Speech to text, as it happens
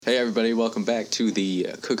Hey everybody, welcome back to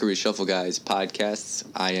the Cookery Shuffle Guys podcasts.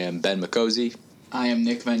 I am Ben McCosey. I am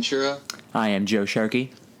Nick Ventura. I am Joe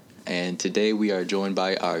Sharkey. And today we are joined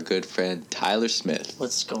by our good friend Tyler Smith.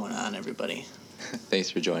 What's going on, everybody? Thanks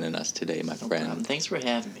for joining us today, my friend. Problem. Thanks for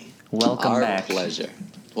having me. Welcome back. Our pleasure.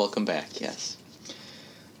 Welcome back, yes.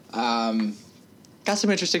 Got some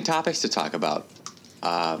interesting topics to talk about.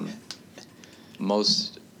 Not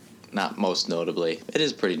most notably, it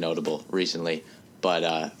is pretty notable recently.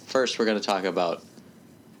 But first, we're going to talk about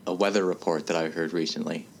a weather report that I heard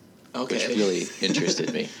recently, which really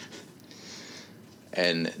interested me.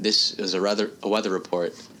 And this is a weather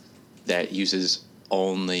report that uses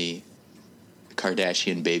only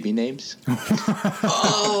Kardashian baby names.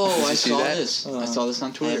 Oh, I saw that? this. I saw this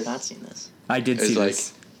on Twitter. I have not seen this. I did see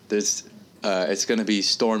this. It's going to be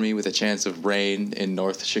stormy with a chance of rain in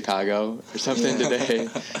North Chicago or something today.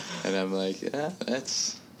 And I'm like, yeah,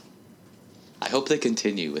 that's... I hope they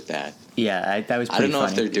continue with that. Yeah, that was pretty I don't know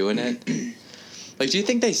funny. if they're doing it. Like, do you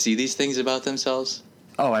think they see these things about themselves?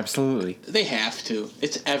 Oh, absolutely. They have to.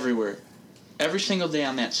 It's everywhere. Every single day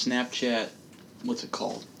on that Snapchat, what's it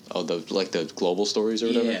called? Oh, the global stories or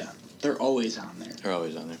whatever? Yeah, they're always on there. They're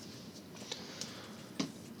always on there.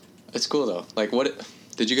 It's cool, though. Like, what...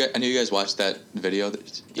 Did you guys... I know you guys watched that video that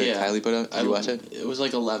Kylie put out. Did you watch it? It was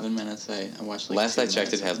like 11 minutes. I watched like Last I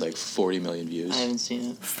checked, it minutes. had like 40 million views. I haven't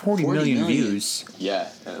seen it. 40 million views. Yeah.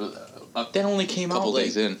 That only came A out couple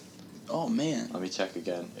days in. Oh, man. Let me check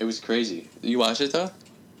again. It was crazy. You watched it, though?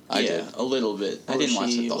 I did. A little bit. I didn't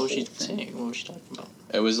watch it the whole thing. What was she talking about?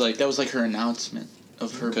 It was like... That was like her announcement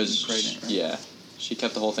of her being Because, pregnant, right? yeah. She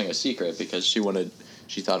kept the whole thing a secret because she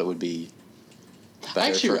thought it would be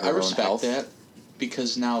better Actually, for her I own respect health. that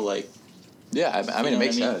because now, like... Yeah, I mean, it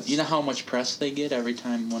makes sense. You know how much press they get every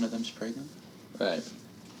time one of them's pregnant? Right.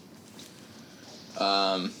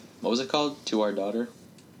 What was it called? To Our Daughter?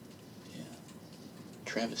 Yeah.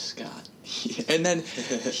 Travis Scott. And then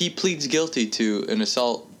he pleads guilty to an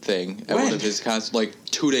assault thing at one of his concerts, like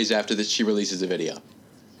 2 days after that she releases a video.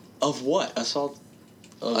 Of what? Assault?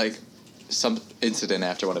 Like, some incident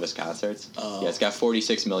after one of his concerts. Oh. Yeah, it's got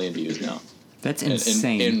 46 million views now. That's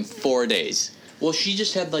insane. In 4 days. Well, she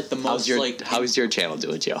just had, like, the most, How's your channel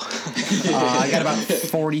doing, Joe? I got about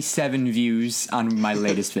 47 views on my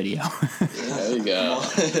latest video. There you go.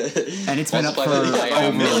 And it's been up for Multiply that by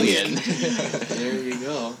over a million. There you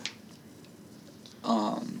go.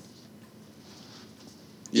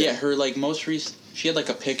 Yeah, her, like, most recent... She had, like,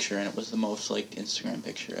 a picture, and it was the most, like, Instagram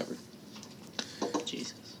picture ever.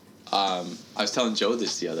 Jesus. I was telling Joe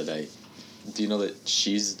this the other day. Do you know that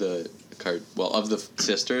she's of the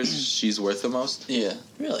sisters, she's worth the most? Yeah.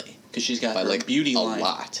 Really? Because she's got By, her like, beauty a line.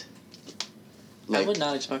 lot. I would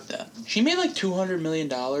not expect that. She made, like, $200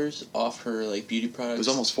 million off her, like, beauty products. It was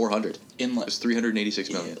almost 400. In, like... It was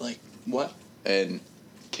 386 million. Yeah, like, what? And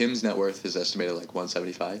Kim's net worth is estimated like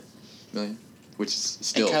 175 million, which is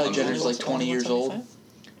still And Kylie unbelievable. Jenner's like 20 years old.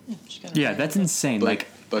 Yeah, she's got Yeah, that's insane.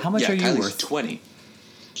 But how much yeah, are you Kylie's worth? 20.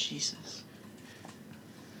 Jesus.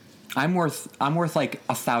 I'm worth like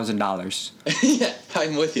 $1,000. Yeah,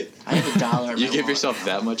 I'm with you. I have $1. You give yourself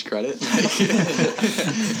that much credit?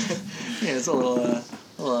 Yeah, it's a little.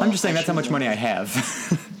 I'm just saying that's how much money I have.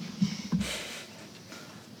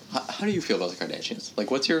 How do you feel about the Kardashians? Like,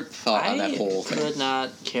 what's your thought on that whole I thing? could not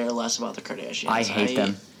care less about the Kardashians. I hate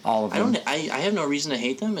them. All of them. I have no reason to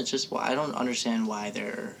hate them. It's just I don't understand why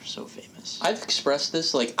they're so famous. I've expressed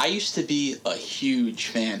this. Like, I used to be a huge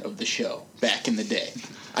fan of the show back in the day.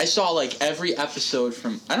 I saw, like, every episode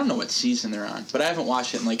from... I don't know what season they're on, but I haven't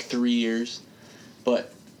watched it in, like, 3 years.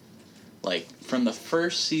 But, like, from the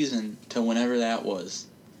first season to whenever that was,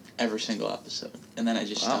 every single episode. And then I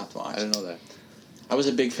just stopped watching. I didn't know that. I was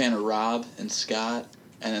a big fan of Rob and Scott,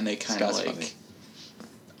 and then they kind of, Scott's like, funny.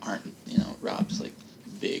 aren't... You know, Rob's, like,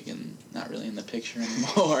 big and not really in the picture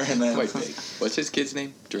anymore. And then... Quite big. What's his kid's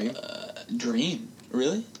name? Dream? Dream?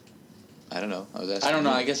 Really? I don't know. I was asking. I don't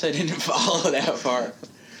know. you. I guess I didn't follow that far.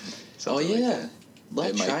 Something like that. Love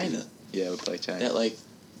It might be. China. Yeah, with like China. That, like,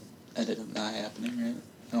 ended up not happening, right?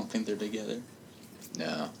 I don't think they're together.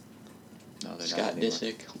 No, they're Scott not anymore.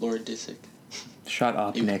 Disick, Lord Disick. Shut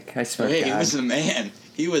up, Nick. I swear Hey, to he God. was the man.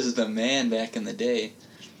 He was the man back in the day.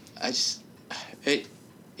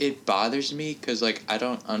 It bothers me because, like, I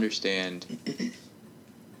don't understand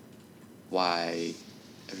why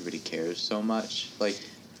everybody cares so much. Like,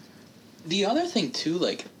 The other thing, too,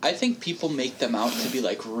 like, I think people make them out to be,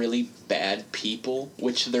 like, really bad people,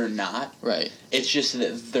 which they're not. right. It's just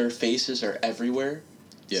that their faces are everywhere.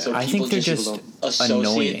 Yeah. So I people think they're just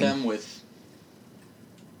associate annoying. them with...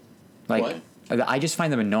 Like, What? I just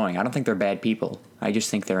find them annoying. I don't think they're bad people. I just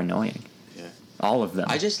think they're annoying. Yeah. All of them.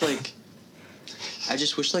 I just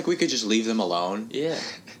wish like we could just leave them alone. Yeah.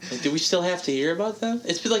 Like, do we still have to hear about them?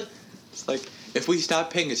 It's like if we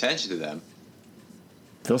stop paying attention to them,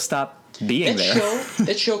 they'll stop being there.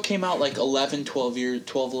 That show came out like 11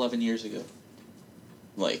 years ago.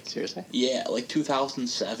 Like, seriously? Yeah, like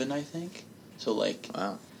 2007, I think. So like,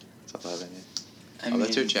 wow, it's 11. I mean,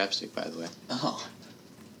 that's your chapstick, by the way. Oh,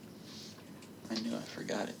 I knew I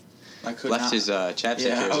forgot it. I could left not. his chapstick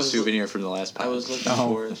here as a souvenir from the last podcast. I was looking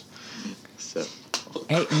for it. So,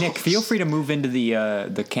 hey Nick, feel free to move into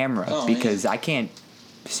the camera because I can't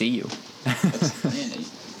see you. There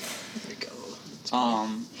you go.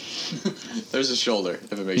 There's a shoulder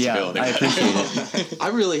if it makes you feel any I better. appreciate it. I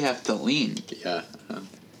really have to lean. Yeah.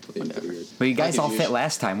 But you guys all fit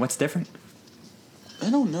last time. What's different? I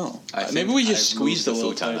don't know. Maybe we just squeezed the a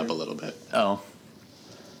little futon tighter. up a little bit. Oh.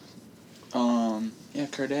 Yeah,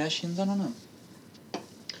 Kardashians. I don't know.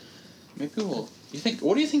 Maybe we'll.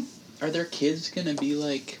 What do you think? Are their kids gonna be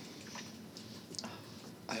like?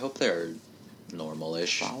 I hope they're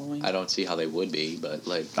normal-ish. Following? I don't see how they would be, but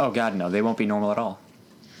like. Oh God, no! They won't be normal at all.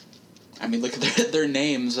 I mean, look at their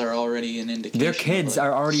names are already an indication. Their kids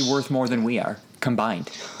are already worth more than we are combined.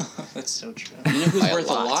 That's so true. You know who's By a worth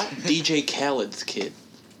a lot. lot? DJ Khaled's kid.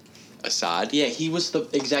 Assad? Yeah, he was the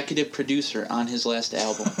executive producer on his last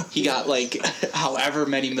album. He got like however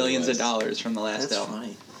many millions of dollars from the last That's album.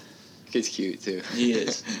 funny. Kid's cute, too. He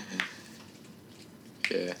is.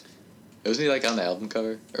 Yeah. Wasn't he like on the album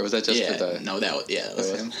cover? Or was that just for the... No, that was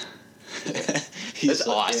him. That's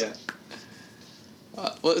awesome.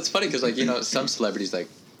 Well, it's funny because, like, you know, some celebrities, like,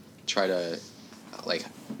 try to, like,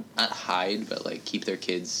 not hide, but, like, keep their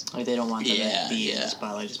kids... Like, they don't want them Yeah, to be in yeah. the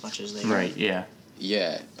spotlight as much as they Right? Yeah.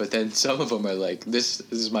 Yeah, but then some of them are like, this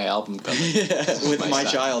is my album cover. With my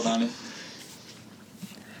son. child on it.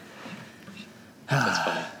 That's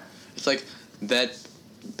funny. It's like that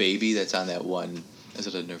baby that's on that one... Is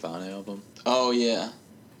it a Nirvana album? Oh, yeah.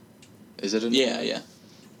 Is it a Yeah.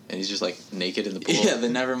 And he's just, like, naked in the pool? Yeah, the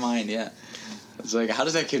Nevermind, yeah. It's like, how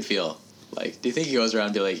does that kid feel? Like, do you think he goes around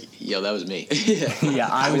and be like, yo, that was me? Yeah,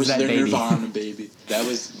 I was that their baby. Nirvana baby. That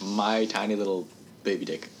was my tiny little baby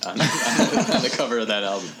dick on the cover of that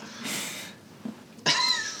album.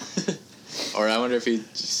 Or I wonder if he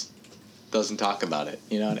just doesn't talk about it.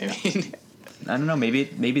 You know what I mean? I don't know.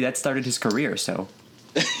 Maybe that started his career. So.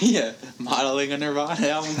 Yeah, modeling a Nirvana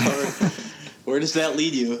album cover. Where does that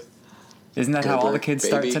lead you? Isn't that how all the kids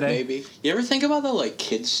start Baby, today? Maybe. You ever think about the like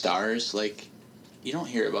kid stars? Like, you don't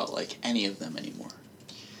hear about like any of them anymore.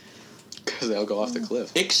 Because they'll go off the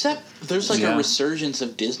cliff. Except there's like Yeah. a resurgence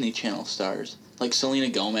of Disney Channel stars. Like Selena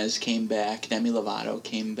Gomez came back, Demi Lovato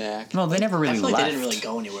came back. Well, they never really I feel like left. they didn't really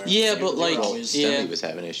go anywhere. Yeah, They but, were like, always, yeah. Demi was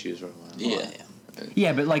having issues for a while. Yeah.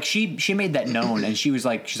 Yeah, but like she made that known, and she's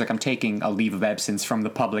like, I'm taking a leave of absence from the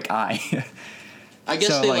public eye. I guess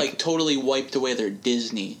So, they like- like totally wiped away their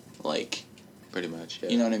Disney, like, Pretty much, yeah.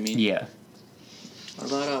 you know what I mean? Yeah. What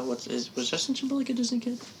about was Justin Timberlake a Disney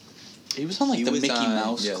kid? He was on like He the was Mickey on-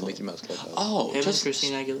 Mouse Yeah, Club. the Mickey Mouse Club. Oh, Him and just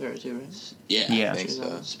Christina Aguilera too, right? yeah. Yeah. I think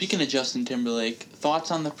so. Speaking of Justin Timberlake,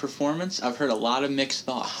 thoughts on the performance? I've heard a lot of mixed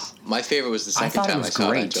thoughts. My favorite was the I second thought it time I was saw it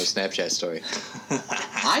on great. Joe's Snapchat story.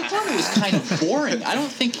 I thought it was kind of boring. I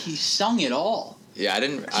don't think he sung at all. Yeah, I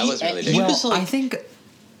wasn't really He digging Well, was like-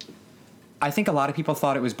 I think a lot of people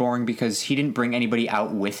thought it was boring because he didn't bring anybody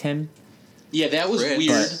out with him. Yeah, that was Prince,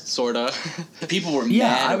 weird. Sorta. People were Yeah,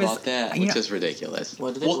 mad I was- about that. you Which know- is ridiculous.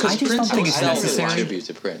 What did they Well, do? 'cause I just Prince don't think it's himself- It's a necessary. tribute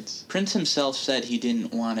to Prince. Prince himself said he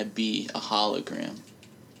didn't want to be a hologram.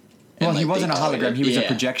 Well, And, he like, wasn't a they- hologram. He was a yeah.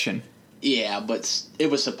 projection. Yeah, but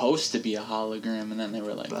it was supposed to be a hologram, and then they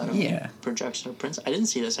were like, But, Yeah. Projection of Prince. I didn't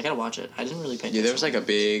see this. I gotta watch it. I didn't really pay attention. Yeah, there was like a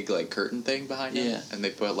big like curtain thing behind him. Yeah. And they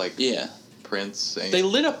put like yeah. Prince saying They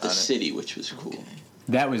lit up the on it. city, which was cool. Okay.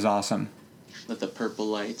 That was awesome. With the purple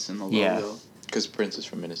lights and the logo. Yeah. Because Prince is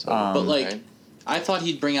from Minnesota. But, like, right? I thought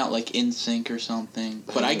he'd bring out like NSYNC or something,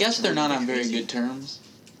 but I guess they're not on very good terms.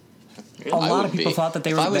 A Really? lot would of people be. thought that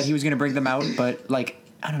If I was- he was going to bring them out, but like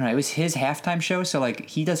I don't know, it was his halftime show, so like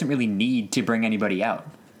he doesn't really need to bring anybody out.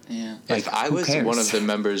 Yeah. Like, if I who was cares? one of the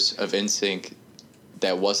members of NSYNC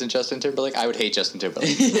that wasn't Justin Timberlake, I would hate Justin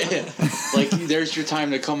Timberlake. Yeah. Like, there's your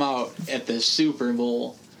time to come out at the Super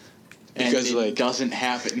Bowl, and Because, it like- doesn't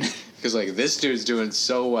happen. Because like this dude's doing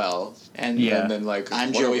so well, And Yeah. and then like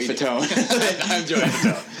I'm what are Joey we- Fatone. I'm Joey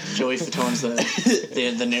Fatone. Joey Fatone's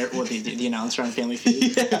the announcer on Family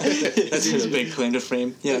Feud. That's his big claim to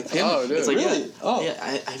fame. Yeah. Oh, dude. It's like, Really? yeah, Oh.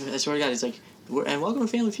 yeah. I swear to God, he's like, and welcome to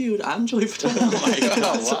Family Feud. I'm Joey Fatone. Oh my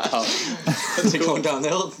god! Wow. Is it going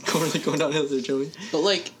downhill? Going downhill there, Joey. But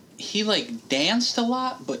like, he like danced a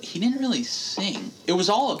lot, but he didn't really sing. It was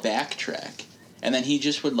all a backtrack. and then he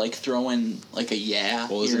just would like throw in like a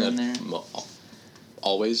Well, here and isn't there. it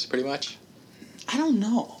always pretty much? I don't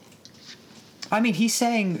know. I mean, he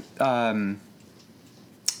sang,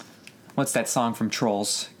 what's that song from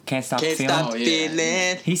Trolls? Can't Stop Can't Feeling? stop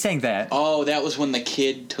feeling. He sang that. Oh, that was when the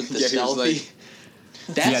kid took the Yeah, he was selfie. like-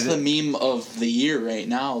 That's Yeah, the meme of the year right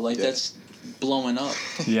now. Like that's blowing up.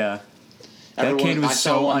 Yeah. That Everyone- kid I was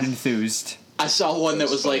saw so one- unenthused. I saw one that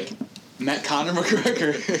That's was like met Conor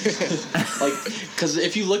McGregor. Like, because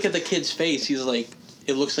if you look at the kid's face, he's like,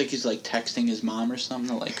 it looks like he's like texting his mom or something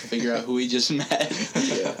to like figure out who he just met.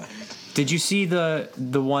 Yeah. Did you see the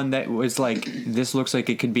one that was like, this looks like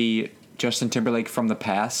it could be Justin Timberlake from the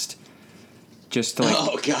past? Just to like,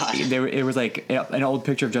 Oh, God. It was like an old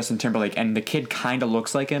picture of Justin Timberlake, and the kid kind of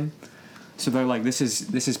looks like him. So they're like, this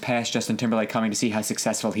is past Justin Timberlake coming to see how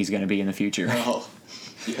successful he's going to be in the future. Oh,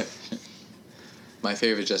 yeah. My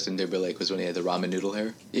favorite Justin Timberlake was when he had the ramen noodle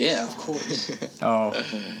hair. Yeah, of course. Oh,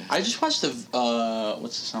 I just watched the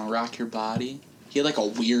what's the song? Rock Your Body. He had like a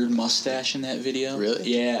weird mustache in that video. Really?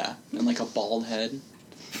 Yeah, and like a bald head.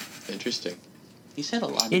 Interesting. He's had a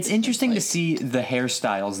lot. Of it's different, interesting to like- see the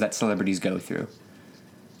hairstyles that celebrities go through.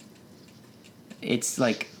 It's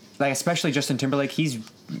like especially Justin Timberlake. He's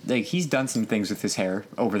done some things with his hair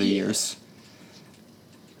over the Yeah. years.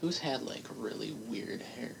 Who's had like really weird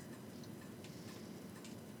hair?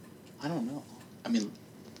 I don't know. I mean,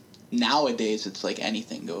 nowadays it's like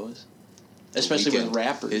anything goes. Especially with Weeknd,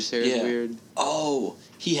 rappers. his hair is weird. Oh,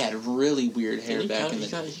 he had really weird hair back in the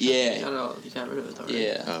day. Yeah. He got rid of it though, right?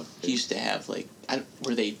 Yeah. Oh. He used to have like I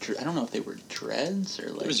don't know if they were dreads or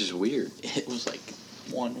like It was just weird. it was like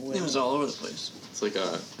one way. It was all over the place. It's like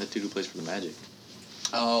that dude who plays for the Magic.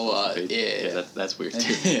 Oh, yeah. That's weird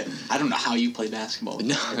too. I don't know how you play basketball.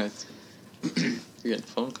 No, that's, you're getting a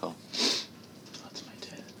phone call. That's my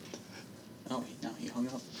dad. Oh, now he hung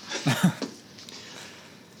up.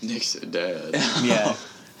 Nick's dad. Yeah.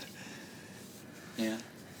 Yeah.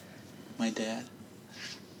 My dad.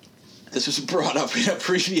 This was brought up in a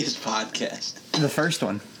previous podcast. The first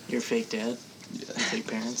one. Your fake dad, fake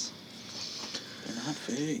parents. They're not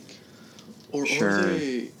fake. Or Sure. are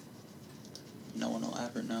they? No one will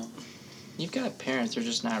ever know. You've got parents; they're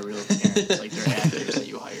just not real parents. Like they're actors that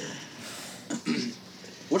you hire.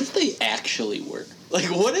 What if they actually were? Like,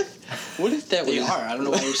 what if that They was... are. I don't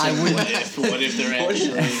know why you're saying. What if they're What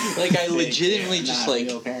actually? if, like, I fake, legitimately they're just, not like,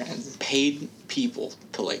 real parents. paid people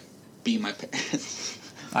to, like, be my parents.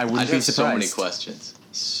 I I wouldn't be have so many surprised. questions.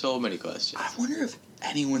 So many questions. I wonder if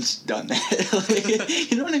anyone's done that. Like,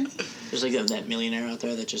 you know what I mean? There's like that millionaire out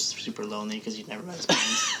there that's just super lonely because he'd never met his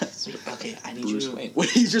parents. So, okay, I need Bruce you. Wayne. When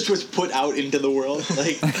he just was put out into the world.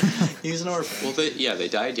 Like, He's an orphan. Well, they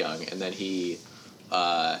died young, and then he,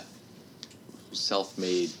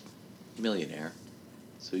 self-made millionaire.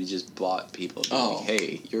 So he just bought people. Oh. Like,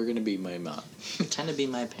 hey, you're gonna be my mom. Pretend to be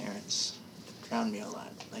my parents. Ground me a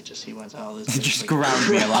lot. Like just he went to all this. Just like, ground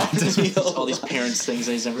me a lot. all these parents things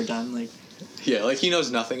that he's never done. Like Yeah, like he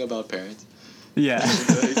knows nothing about parents. Yeah.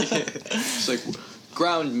 It's like,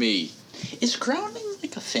 ground me. is grounding,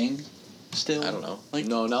 like, a thing still? I don't know. Like,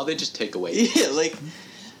 No, now they just take away. yeah, like...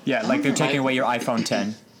 Yeah, like they're taking away your iPhone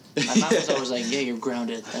 10. my mom was always like, "Yeah, you're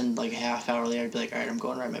grounded." And like a half hour later, I'd be like, "All right, I'm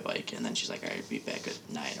going to ride my bike." And then she's like, "All right, be back at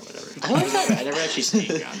 9 or whatever." I like that. I never actually stayed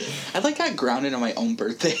grounded. I like got grounded on my own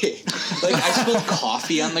birthday. Like I spilled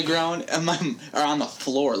coffee on the ground or on the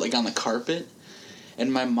floor, like on the carpet,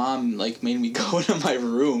 and my mom like made me go into my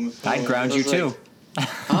room. I'd ground I you was too. like,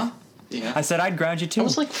 huh? Yeah. I said I'd ground you too. I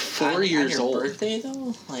was like 4 years on your old. birthday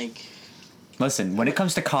though, like Listen, when it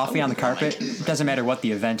comes to coffee on the carpet, it doesn't matter what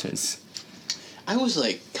the event is. I was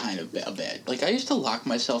like kind of bad. Like I used to lock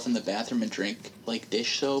myself in the bathroom and drink like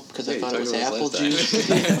dish soap because I Yeah, you thought it was talked about apple this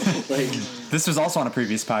last juice. Like, This was also on a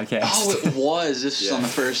previous podcast. oh, it was. This was Yeah. on the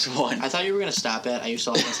first one. I thought you were gonna stop at. I used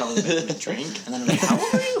to lock myself in the bathroom and drink, and then I'm like, "How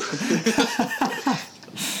old are you?"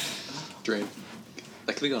 Drink.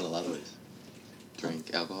 That could have gone a lot of ways.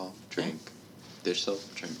 Drink alcohol. Drink dish soap.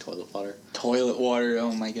 Drink toilet water. Toilet water.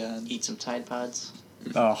 Oh my god. Eat some Tide Pods.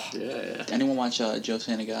 Oh, Yeah. Anyone watch Joe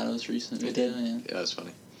Santagato's recent video? Yeah. Yeah, that's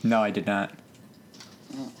funny. no, I did not.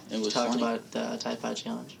 Oh, it was Talked funny. about the Tide Pod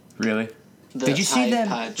challenge. Really? The Did you see Tide them-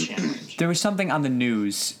 Pod challenge? There was something on the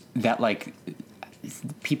news that, like,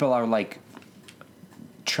 people are, like,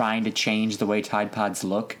 trying to change the way Tide Pods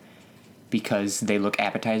look because they look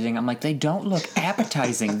appetizing. I'm like, they don't look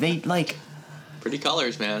appetizing. They, like... Pretty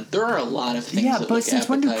colors, man. There are a lot of things. Yeah, that but look since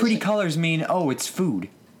when do pretty appetizing. colors mean, oh, it's food?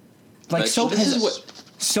 Like, soap Vegetables. has, This is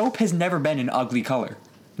what- soap has never been an ugly color.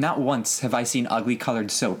 Not once have I seen ugly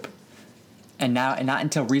colored soap. And not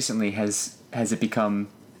until recently has it become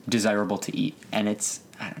desirable to eat. And it's,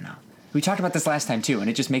 I don't know. We talked about this last time too, and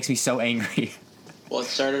it just makes me so angry. Well, it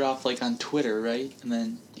started off like on Twitter, right? And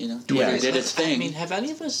then Twitter did its thing. I mean, have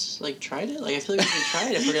any of us like tried it? Like, I feel like we should try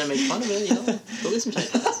it if we're gonna make fun of it. Go get some Tide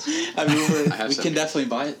Pods. I mean, we can definitely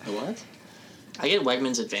buy it. What? I get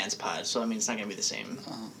Wegmans Advanced Pods, so I mean, it's not gonna be the same.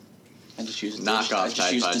 I just use knockoff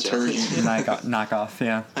Tide Pods. Detergent. Knockoff,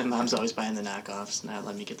 yeah. My mom's always buying the knockoffs, not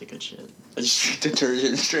letting me get the good shit. I just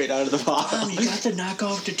detergent straight out of the bottle. Mom, you got the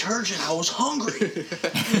knockoff detergent. I was hungry.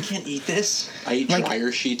 I can't eat this. I eat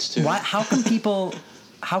dryer sheets too. Why? How come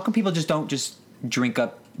people just don't just drink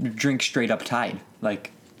straight up Tide?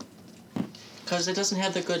 Like, because it doesn't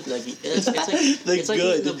have the good it's like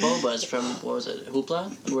the bobas from what was it,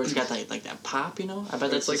 Hoopla, where it's got like that pop, I bet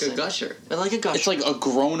that's like a gusher. But like a gusher. It's like a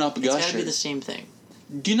grown-up gusher. It's gotta be the same thing.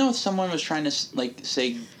 Do you know if someone was trying to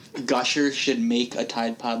say Gusher should make a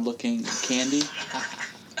Tide Pod looking candy?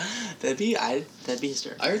 that'd be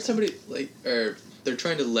hysterical. I heard somebody they're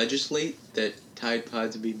trying to legislate that Tide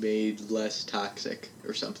Pods be made less toxic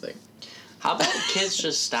or something. How about kids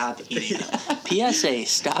just stop eating them? PSA: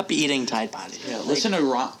 stop eating Tide Pods. Yeah, listen to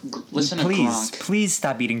Gronk. Please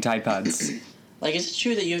stop eating Tide Pods. Like, is it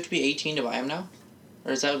true that you have to be 18 to buy them now,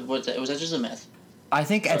 or was that just a myth? I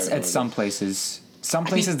think at some places. Some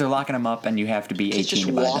places they're locking them up, and you have to be 18 just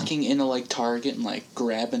to buy them. walking into like Target and like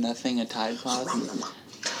grabbing a thing of Tide Pods.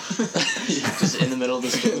 Just in the middle of the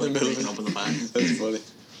store, in the middle and open the box. That's funny.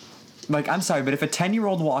 Like, I'm sorry, but if a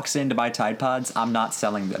 10-year-old walks in to buy Tide Pods, I'm not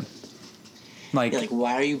selling them. Like, yeah, like,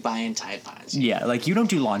 why are you buying Tide Pods? Yeah, like, you don't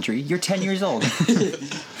do laundry. You're 10 years old.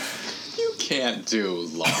 You can't do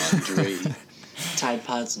laundry. Tide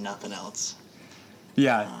Pods, nothing else.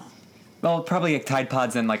 Yeah. Well, probably like Tide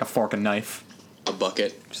Pods and like a fork and knife. A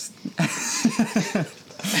bucket.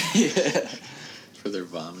 Yeah. For their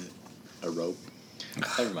vomit. A rope.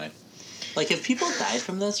 Never mind. Like, have people died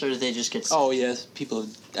from this, or did they just get sick? Oh, yes. People.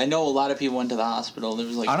 I know a lot of people went to the hospital. There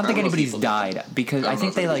was like. I don't think anybody's died because I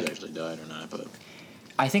think they like. Actually died or not, but.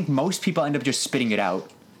 I think most people end up just spitting it out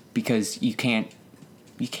because you can't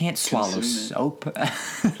swallow soap.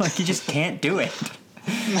 Like, you just can't do it.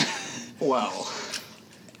 Wow.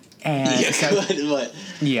 And yeah, so, good, but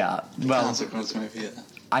yeah. Well, consequence might be it.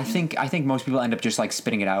 I think most people end up just like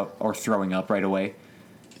spitting it out or throwing up right away.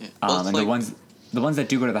 Yeah. Well, And the ones that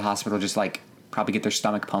do go to the hospital just like probably get their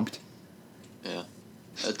stomach pumped. Yeah.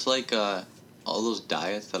 It's like all those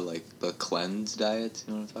diets that are like the cleanse diets,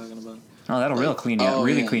 you know what I'm talking about? Oh, that'll really clean you out.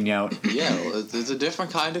 Really clean you out. Yeah, well, it's a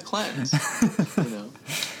different kind of cleanse. You know.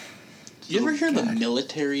 You ever hear the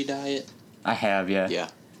military diet? I have, yeah. Yeah.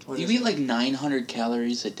 You eat like 900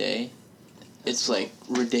 calories a day. It's like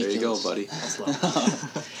ridiculous. There you go, buddy. That's low.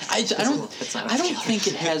 I don't think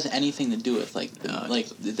it has anything to do with like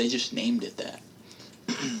they just named it that.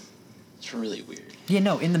 It's really weird. Yeah,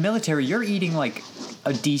 no, in the military, you're eating like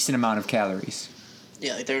a decent amount of calories.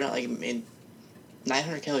 Yeah, like they're not like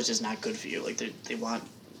 900 calories is not good for you. Like they want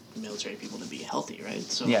military people to be healthy, right?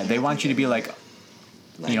 So Yeah, they want you to be like,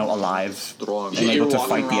 alive, Strong. and able to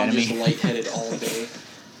fight the enemy. Just lightheaded all day.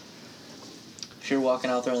 if you're walking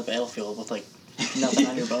out there on the battlefield with like nothing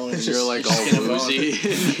on your bones, You're like all woozy.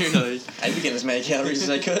 I'd be getting as many calories as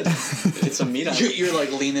I could. Get some meat on it. You're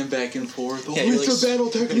like leaning back and forth. Yeah, you're it's a battle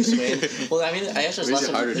technique. Well, I mean, I guess there's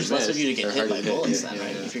less of you to get hit by bullets then,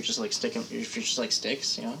 right? Yeah. If you're just like sticks,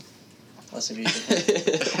 less of you to get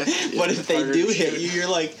hit. But if they Harder do to hit shoot. you, you're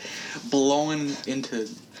like blowing into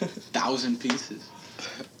 1,000 pieces.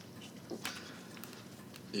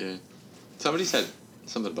 Yeah. Somebody said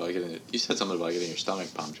something about you said something about getting your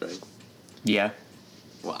stomach pumped, right? Yeah.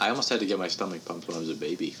 Well, I almost had to get my stomach pumped when I was a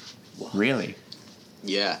baby. Really?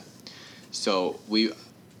 Yeah. So we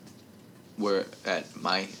were at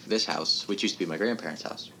this house, which used to be my grandparents'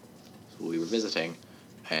 house. So we were visiting,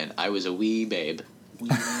 and I was a wee babe.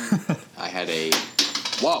 I had a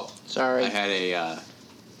Sorry. I had a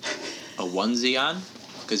onesie on,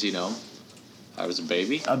 because I was a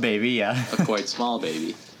baby, A baby, yeah. a quite small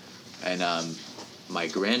baby, and my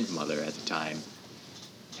grandmother at the time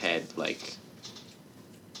had like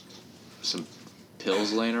some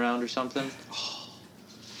pills laying around or something.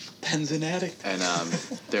 Ben's an addict. And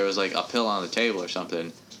there was like a pill on the table or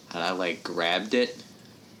something, and I like grabbed it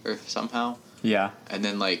or somehow, Yeah. and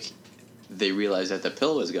then like they realized that the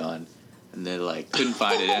pill was gone, and they like couldn't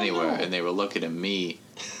find it anywhere, and they were looking at me,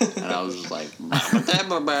 and I was just like,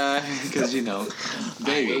 because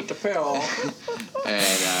baby. I ate the pill.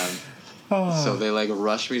 And so they like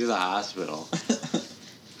rushed me to the hospital,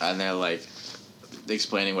 and they're like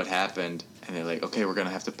explaining what happened, and they're like, okay, we're gonna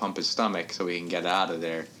have to pump his stomach so we can get out of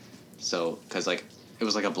there. So, because like it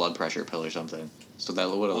was like a blood pressure pill or something, so that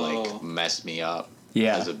would have like messed me up.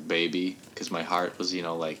 Yeah. As a baby, because my heart was,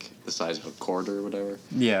 like the size of a quarter or whatever.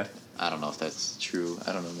 Yeah. I don't know if that's true.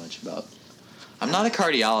 I don't know much about. I'm not a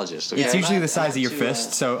cardiologist. Okay? It's usually the size of your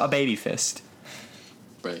fist, so a baby fist.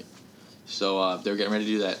 Right. So they were getting ready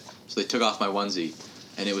to do that. So they took off my onesie,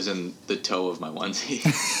 and it was in the toe of my onesie.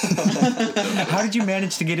 How did you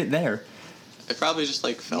manage to get it there? I probably just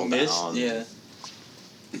fell down. Yeah.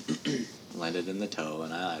 Landed in the toe,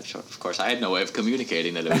 and of course I had no way of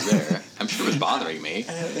communicating that it was there. I'm sure it was bothering me.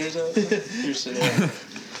 You're sitting there.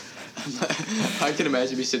 I can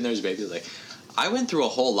imagine me sitting there as a baby, like, I went through a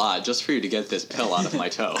whole lot just for you to get this pill out of my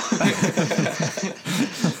toe.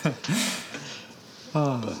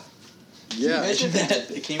 Oh. Yeah. Imagine that.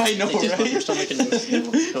 It came, I know, they just right? broke your stomach and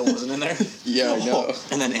the pill wasn't in there. Yeah, I know.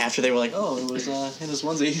 And then after they were like, oh, it was in his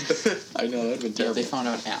onesie. I know, that'd been Yeah, terrible. they found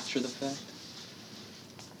out after the fact.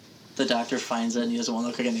 The doctor finds it and he doesn't want to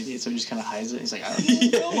look like an idiot, so he just kind of hides it. He's like, I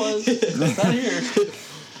don't know what it was. It's not here.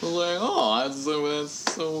 I was like, oh, that's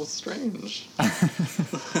so strange. I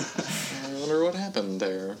wonder what happened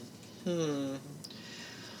there.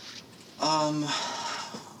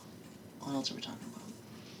 What else are we talking about?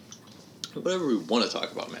 Whatever we want to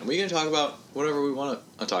talk about, man. We're going to talk about whatever we want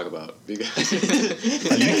to talk about. Because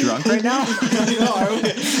Are you drunk right now?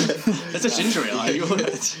 That's a ginger ale. Are you?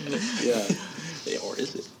 yeah. Or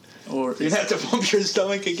is it? Or You're gonna have to pump your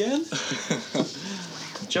stomach again?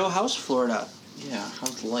 Joe, how's Florida? Yeah,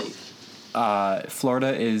 how's life?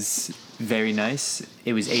 Florida is very nice.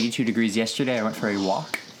 It was 82 degrees yesterday. I went for a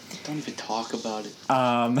walk. Don't even talk about it.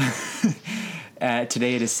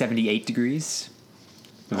 Today it is 78 degrees.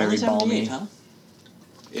 Very Only 78, balmy. huh?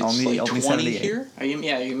 It's only 20 78. here? Are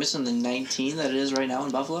you missing the 19 that it is right now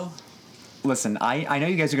in Buffalo? Listen, I know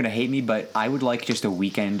you guys are going to hate me, but I would like just a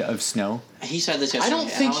weekend of snow. He said this yesterday. I don't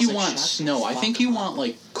and think was you like, want shut the snow. I fuck think you up.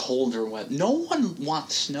 want, colder weather. No one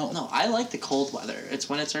wants snow. No, I like the cold weather. It's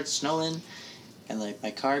when it starts snowing, and my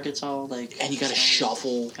car gets all And you gotta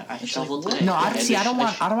shovel. I It's shoveled like, today. No, Yeah, I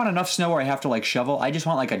don't want enough snow where I have to shovel. I just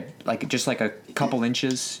want just a couple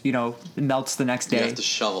inches. It melts the next You day. have to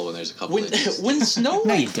shovel when there's a couple When, inches. when snow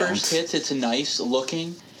No, you first don't. hits, it's nice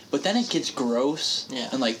looking, but then it gets gross. Yeah.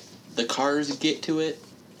 And the cars get to it,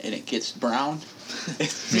 and it gets brown.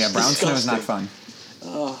 Yeah, brown snow is not fun.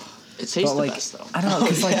 It tastes But the best though. I don't know,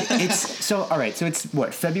 because it's so. All right, so it's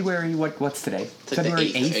what February? What's today? the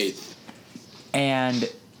February 8th. 8th. And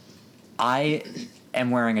I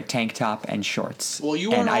am wearing a tank top and shorts. Well,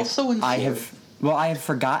 you are also in Florida. I have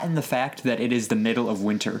forgotten the fact that it is the middle of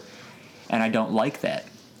winter, and I don't like that.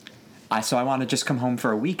 So I want to just come home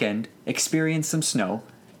for a weekend, experience some snow,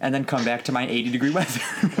 and then come back to my 80-degree weather.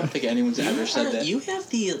 I don't think anyone's ever said that. You have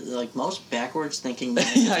the most backwards thinking man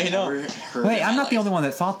I know. I've ever heard. Wait, in I'm my not the life. only one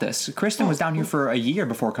that thought this. Kristen was down here for a year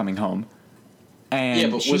before coming home. And Yeah,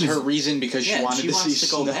 but was her reason because she Yeah, wanted she to wants see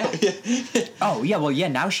to go snow? back. Oh, yeah, well, yeah,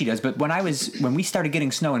 now she does. But when we started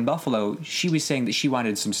getting snow in Buffalo, she was saying that she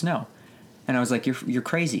wanted some snow. And I was like, you're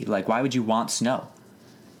crazy. Why would you want snow?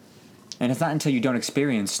 And it's not until you don't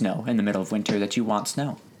experience snow in the middle of winter that you want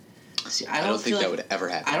snow. See, I don't think that would ever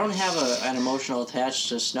happen. I don't have an emotional attached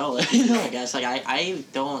to snow. I guess I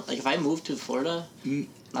don't if I moved to Florida,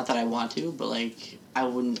 not that I want to, but I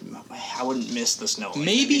wouldn't miss the snow. Maybe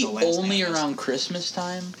that'd be the last only thing I miss. around Christmas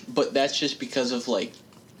time, but that's just because of Because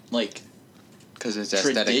it's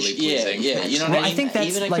aesthetically Tradition- pleasing. yeah, you know what Well, I I mean? think that's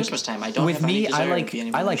Even at Christmas time, I don't with have any me. desire I to be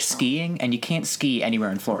anywhere like near snow. skiing, and you can't ski anywhere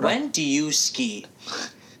in Florida. When do you ski?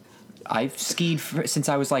 I've skied since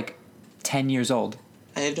I was 10 years old.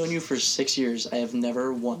 I have known you for 6 years. I have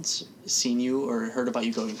never once seen you or heard about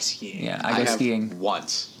you going skiing. Yeah, I I go have skiing.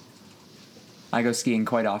 once. I go skiing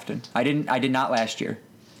quite often. I did not last year,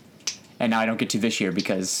 and now I don't get to this year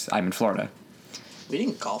because I'm in Florida. We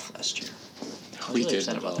didn't golf last year. I was We really did.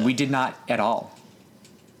 upset about that. We did not at all.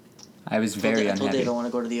 I was very I told unhappy. Dave I want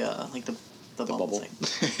to go to the the bubble Bubble.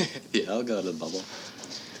 thing. Yeah, I'll go to the bubble.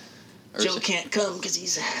 Joe can't come because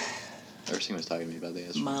he's Ursing was talking to me about that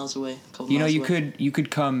yesterday. miles away. A couple You know, miles away. you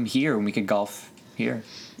could come here and we could golf here.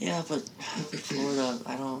 Yeah, but Florida,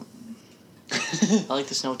 I don't. I like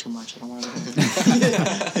the snow too much. I don't want to.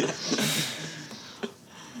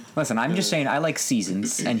 Listen, I'm just saying I like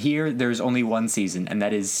seasons, and here there's only one season, and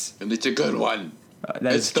that is And it's a good one.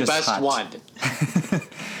 that It's is the just best hot. one.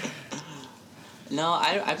 No,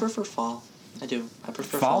 I prefer fall. I do. I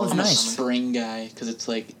prefer Fall is I'm over a nice. summer. spring guy because it's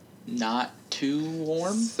not too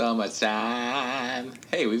warm. Summertime.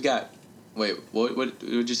 Hey, we've got. Wait, what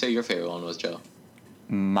would you say your favorite one was, Joe?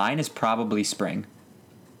 Mine is probably spring.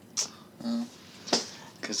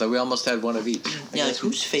 Because we almost had one of each. Yeah,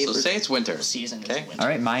 whose favorite So say it's winter. season Okay. is winter? All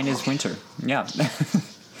right, mine is winter. Yeah.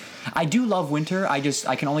 I do love winter. I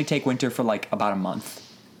can only take winter for like about a month.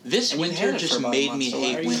 This winter just made me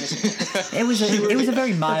hate winter. It was a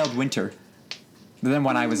very mild winter than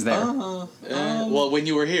when I was there. Well, when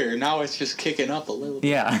you were here, now it's just kicking up a little bit.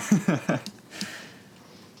 Yeah.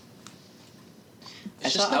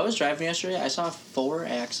 I was driving yesterday. I saw 4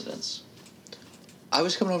 accidents. I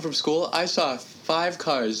was coming home from school. I saw 5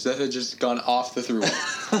 cars that had just gone off the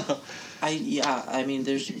throughway. I mean,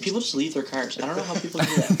 there's people just leave their cars. I don't know how people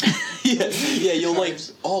do that. yeah, you'll like,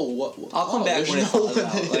 what? I'll come back when it's all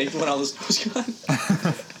out, like when all this was gone.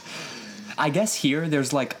 I guess here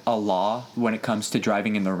there's like a law when it comes to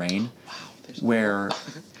driving in the rain, where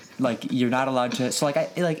like you're not allowed to. So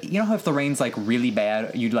like you know how if the rain's like really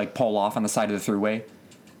bad, you'd like pull off on the side of the throughway.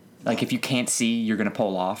 Like if you can't see, you're gonna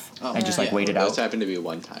pull off and just like wait it out. That's happened to me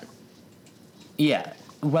one time. Yeah,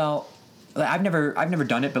 well, I've never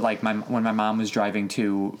done it, but like when my mom was driving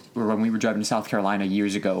or when we were driving to South Carolina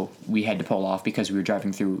years ago, we had to pull off because we were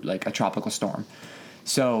driving through like a tropical storm.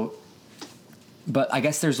 So, but I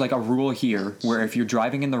guess there's like a rule here where if you're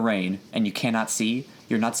driving in the rain and you cannot see,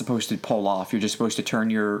 you're not supposed to pull off. You're just supposed to turn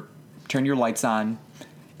your lights on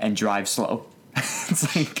and drive slow.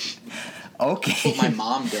 It's like, okay. That's what my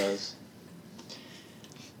mom does.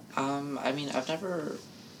 I mean, I feel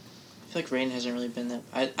like rain hasn't really been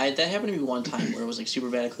that. That happened to me one time where it was like super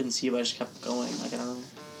bad. I couldn't see, but I just kept going. Like I don't know.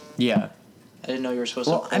 Yeah. I didn't know you were supposed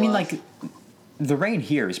to. Well, I mean, like the rain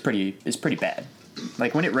here is pretty bad.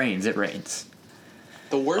 Like when it rains, it rains.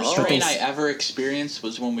 The worst rain I ever experienced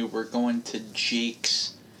was when we were going to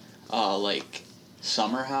Jake's, like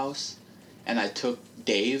summer house, and I took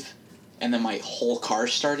Dave, and then my whole car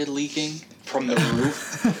started leaking from the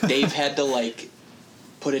roof. Dave had to like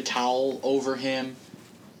put a towel over him.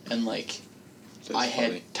 And, like, I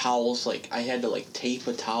had towels, like, I had to, like, tape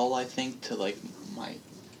a towel, I think, to, like, my... Did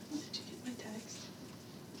you get my text?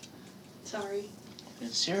 Sorry.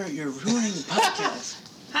 Sarah, you're ruining the podcast.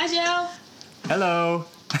 Hi, Joe. Hello.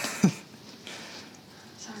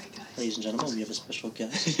 Sorry, guys. Ladies and gentlemen, we have a special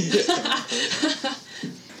guest.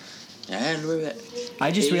 And we're back.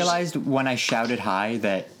 I just realized when I shouted hi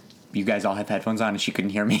that you guys all have headphones on and she couldn't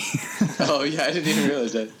hear me. Oh, yeah, I didn't even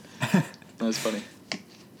realize that. That's funny.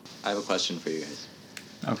 I have a question for you guys.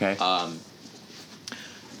 Okay. I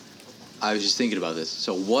was just thinking about this.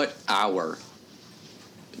 So what hour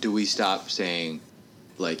do we stop saying,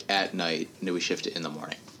 like, at night, and do we shift it in the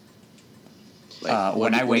morning? Like,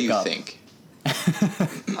 when I wake up. What do you think?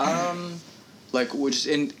 Like, we're just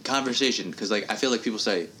in conversation, because, like, I feel like people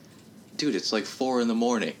say, dude, it's, like, 4 in the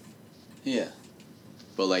morning. Yeah.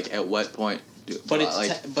 But, like, at what point... But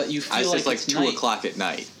you feel like it's 2 o'clock at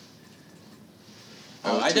night.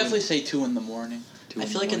 I definitely say 2 in the morning. I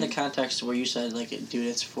feel like in the context where you said, like, dude,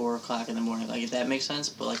 it's 4 o'clock in the morning, like, that makes sense.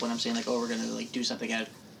 But, like, when I'm saying, like, oh, we're going to, like, do something at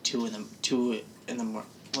 2 in the morning.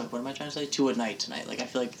 What am I trying to say? 2 at night tonight. Like, I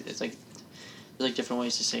feel like it's, like, there's, like, different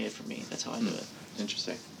ways to say it for me. That's how I do it.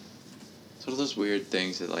 Interesting. It's one of those weird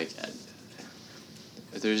things that, like,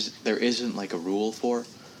 there isn't, like, a rule for.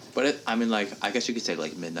 But, I mean, like, I guess you could say,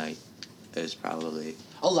 like, midnight is probably...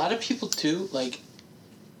 A lot of people, too, like...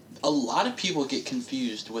 A lot of people get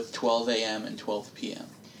confused with 12 a.m. and 12 p.m.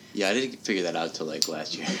 Yeah, I didn't figure that out till, like,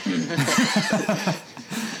 last year.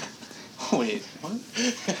 Wait, what?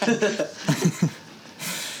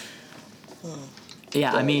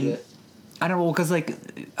 Yeah, I mean, I don't know, because, like,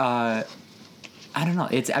 I don't know.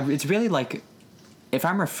 It's really, like, if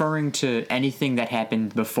I'm referring to anything that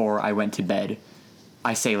happened before I went to bed,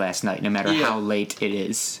 I say last night, no matter how late it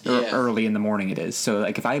is, or early in the morning it is. So,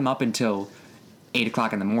 like, if I'm up until 8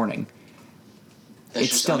 o'clock in the morning,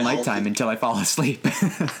 it's still nighttime until I fall asleep.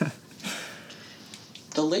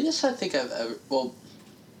 The latest I think I've ever... Well,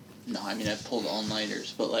 no, I mean, I've pulled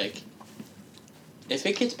all-nighters, but, like, if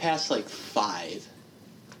it gets past, like, 5,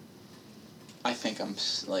 I think I'm,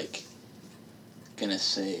 like, gonna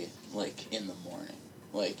say, like, in the morning.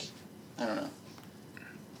 Like, I don't know.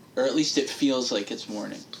 Or at least it feels like it's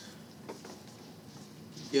morning.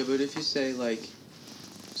 Yeah, but if you say, like...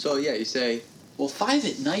 So, yeah, you say... Well, 5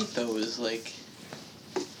 at night, though, is, like...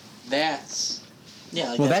 That's...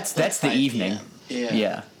 Yeah, like well, that's the evening.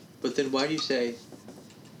 Yeah. But then why do you say,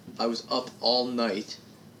 I was up all night,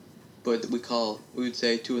 but we would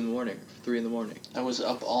say 2 in the morning, 3 in the morning. I was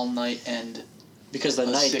up all night and... Because the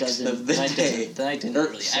night doesn't... of the day. The night didn't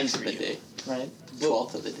really end for the you, day. right?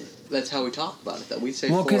 12th of the day. That's how we talk about it, that we say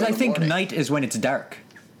Well, 4 because in I the think morning. night is when it's dark.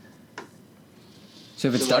 So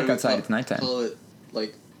if it's So why dark do we outside, it's nighttime. Call it,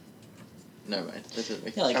 like... Never mind. That doesn't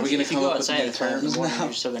make Yeah, like Are we if gonna you come go up with outside new at 5 in the terms morning, now?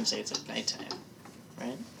 you're still going to say it's at nighttime,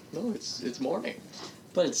 right? No, it's morning.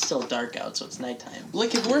 But it's still dark out, so it's nighttime.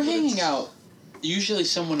 Like, if we're hanging out usually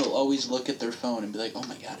someone will always look at their phone and be like, "Oh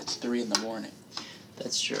my God, it's 3 a.m."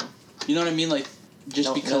 That's true. You know what I mean? Like, just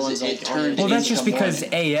No because one's it like, oh, turned. yeah. Well, that's into just because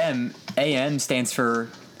morning. AM stands for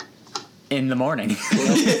in the morning.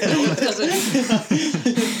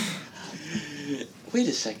 Wait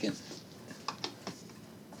a second.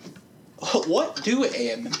 What do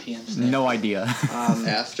AM and PM stand? No idea.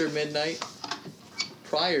 After midnight?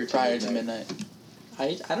 Prior to midnight.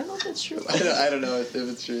 I don't know if that's true. I don't know if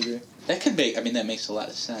it's true either. That could make. I mean, that makes a lot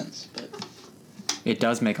of sense. But It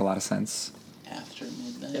does make a lot of sense. after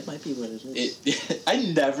midnight, It might be what it is. I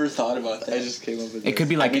never thought about that. I just came up with It could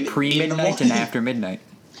be like I mean, in pre-midnight the and morning. after midnight.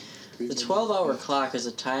 The 12-hour clock is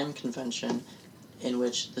a time convention in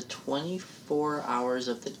which the 24 hours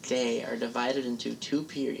of the day are divided into 2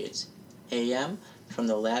 periods. AM, from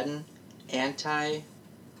the Latin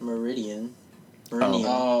ante-meridian,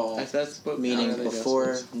 Oh, That's what meaning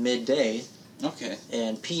before midday, okay.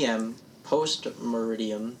 and PM,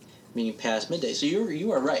 post-meridian, meaning past midday. So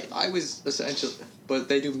you are right. I was essentially, but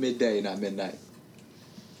they do midday, not midnight.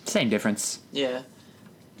 Same difference. Yeah.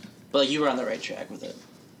 But like, you were on the right track with it,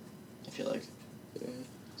 I feel like. Yeah,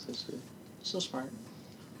 essentially. So smart.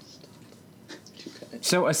 Too kind.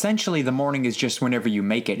 So essentially, the morning is just whenever you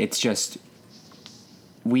make it. It's just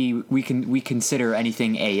we consider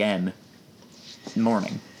anything AM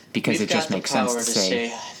morning because We've it just got makes the power sense to to say.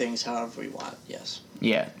 things however we want. Yes.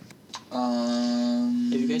 Yeah.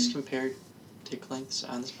 Have you guys compared dick lengths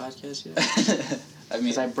on this podcast yet? I mean,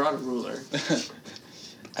 Because I brought a ruler.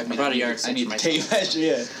 I mean, brought a I yardstick need for to take measure.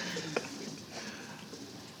 Yeah.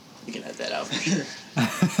 You can edit that out for sure.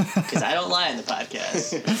 Because I don't lie in the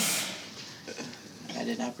podcast. I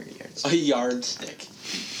did not bring a yardstick. A yardstick.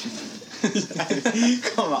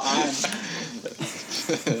 Come on.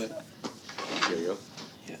 There you go.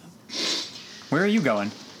 Yeah. Where are you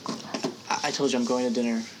going? I told you I'm going to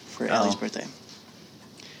dinner for Allie's birthday.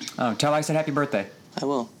 Oh, tell I said happy birthday. I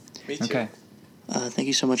will. Me too. Okay. Thank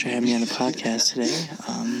you so much for having me on the podcast today.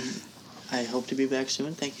 I hope to be back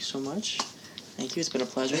soon. Thank you so much. Thank you. It's been a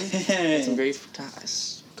pleasure. Had some great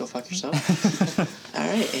times. Go fuck yourself. All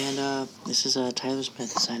right, and this is Tyler Smith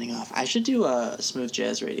signing off. I should do a smooth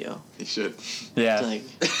jazz radio. You should. Yeah. Like,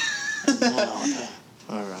 no,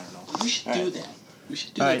 or I don't know. We should All do right. that. We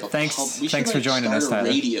should do All like right, a thanks- pub- we should, thanks for like, joining us, start a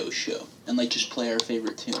Tyler. radio show and like just play our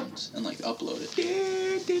favorite tunes and like upload it.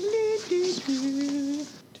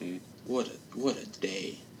 Dude, What a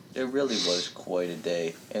day. it really was quite a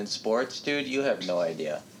day. In sports, dude, you have no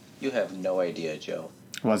idea. You have no idea, Joe.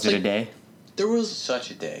 Was It's it a like- day? There was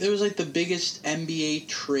Such a day. like the biggest NBA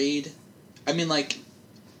trade. I mean, like,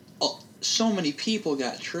 so many people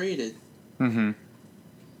got traded. Mm-hmm.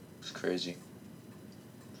 It's crazy.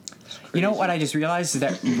 You know what I just realized is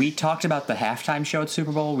that we talked about the halftime show at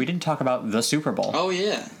Super Bowl. We didn't talk about the Super Bowl. Oh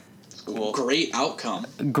yeah, It's cool. great outcome.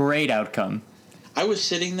 Great outcome. I was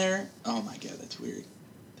sitting there. Oh my god, that's weird.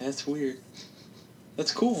 That's weird.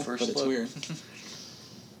 That's cool, First but it's look. weird.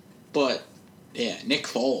 But yeah, Nick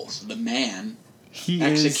Foles, the man, He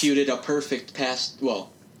executed a perfect pass.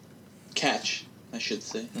 Well, catch, I should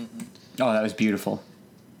say. Oh, that was beautiful.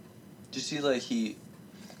 Did you see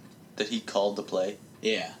that he called the play?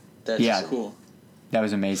 Yeah, That's Yeah. cool. That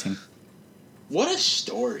was amazing. What a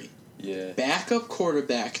story! Yeah, Backup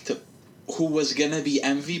quarterback to who was gonna be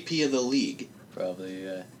MVP of the league, probably.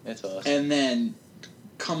 Yeah, it's awesome. and then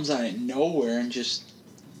comes out of nowhere and just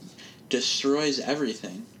destroys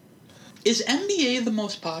everything. Is NBA the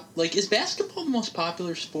most is basketball the most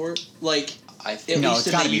popular sport? Like, I at think No, least it's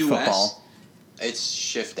in got to the be US? football. it's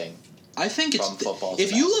shifting. I think it's From football to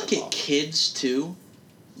if you look basketball. at kids too,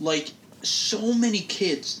 like so many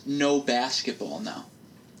kids know basketball now.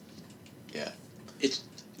 Yeah. It's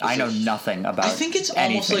I know nothing about I think it's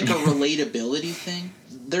almost anything. like a relatability thing.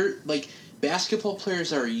 They're like basketball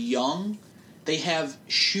players are young. They have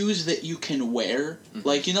shoes that you can wear.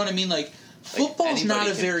 Like, you know what I mean? Like football's not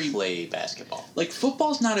a very play basketball. like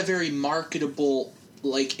football's not a very marketable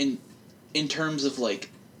like in terms of like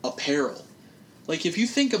apparel. Like if you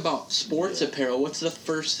think about sports Yeah. apparel, what's the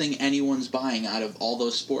first thing anyone's buying out of all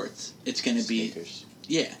those sports? It's going to be Sneakers.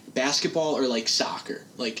 yeah, basketball or like soccer,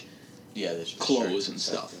 like Yeah, there's clothes shirts and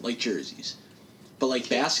stuff, like jerseys. But like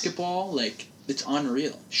basketball, like it's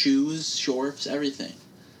unreal. Shoes, shorts, everything.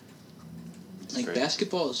 Like great.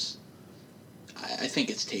 basketball is I think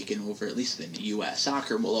it's taken over, at least in the U.S.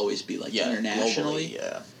 Soccer will always be like internationally. Globally,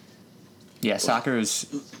 yeah. Yeah,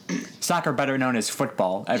 soccer better known as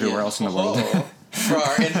football everywhere Yeah. else in the world. Oh, for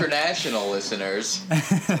our international listeners.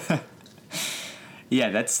 Yeah,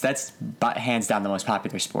 that's hands down the most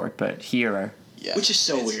popular sport, but here Yeah. Which is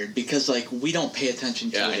so It's- weird because like we don't pay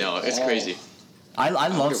attention to Yeah, it. I know. at It's all. crazy. I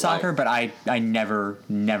love get soccer, why. but I never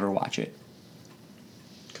watch it.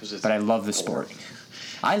 But I love the sport.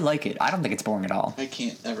 I like it. I don't think it's boring at all. I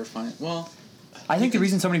can't ever find. Well, I think the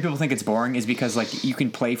reason so many people think it's boring is because like you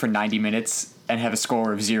can play for 90 minutes and have a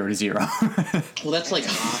score of 0-0. well, that's like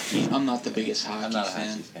hockey. I'm not the biggest hockey I'm not a fan.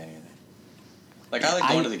 hockey fan either. Like, I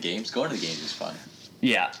like going to the games. Going to the games is fun.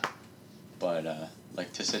 Yeah. But,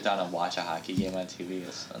 like, to sit down and watch a hockey game on TV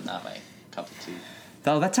is not my cup of tea.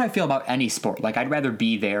 Though that's how I feel about any sport. Like I'd rather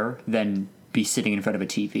be there than be sitting in front of a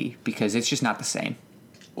TV because it's just not the same.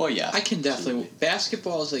 Well, yeah. I can definitely.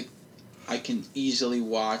 Basketball is like, I can easily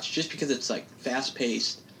watch just because it's like fast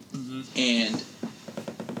paced, and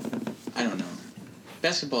I don't know.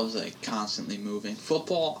 Basketball is like constantly moving.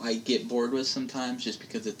 Football, I get bored with sometimes just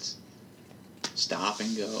because it's stop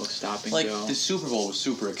and go. Like, the Super Bowl was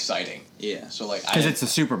super exciting. Yeah. So, like, Because it's the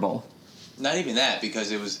Super Bowl. Not even that,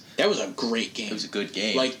 because it was a great game. It was a good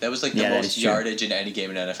game. Like, that was like the Yeah, that most is true. yardage in any game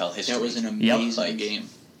in NFL history. That was an amazing game.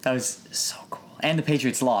 That was so cool. And the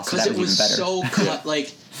Patriots lost, so Because that it was was even better. so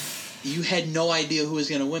like, you had no idea who was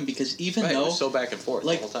going to win because even Right, though it was so back and forth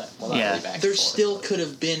like, the whole time. Well, not Yeah. really back and there forth, still but- could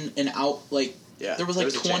have been an out like. Yeah, there was there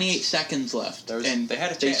like was a 28 chance. seconds left, They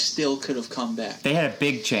had a they chance. still could have come back. They had a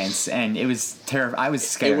big chance, and it was terrible. I was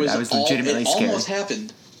scared. I was it legitimately scared. almost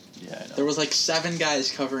happened. Yeah, I know. There was like 7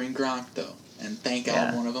 guys covering Gronk though, and thank God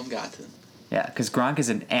Yeah. one of them got to him. Yeah, because Gronk is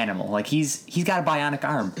an animal. Like he's got a bionic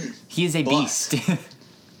arm. He is a But- beast.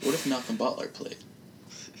 What if Malcolm Butler played?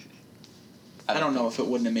 I don't know if it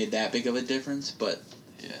wouldn't have made that big of a difference, but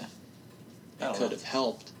Yeah. I it don't could know. have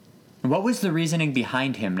helped. What was the reasoning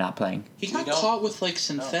behind him not playing? He We got don't- caught with like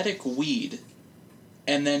synthetic weed,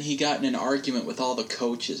 and then he got in an argument with all the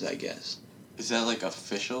coaches, I guess. Is that like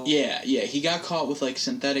official? Yeah, he got caught with like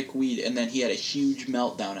synthetic weed, and then he had a huge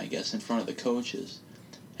meltdown, I guess, in front of the coaches.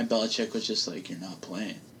 And Belichick was just like, "You're not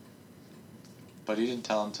playing." But he didn't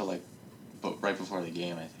tell him till like, but right before the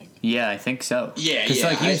game, I think. Yeah, I think so. Yeah, Because yeah,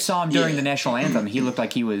 like you saw him during the yeah. national anthem, he looked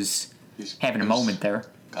like he was having a moment there.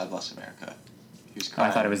 God bless America. He was Oh,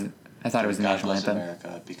 crying. I thought it was the God national bless anthem.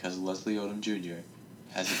 America because Leslie Odom Jr.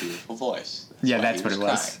 has a beautiful voice. Yeah, why that's he what it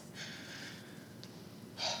was.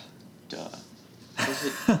 Duh.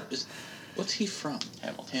 What's he from?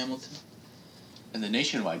 Hamilton. And the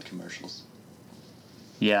nationwide commercials.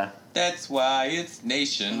 Yeah. That's why it's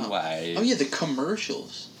nationwide. Oh yeah, the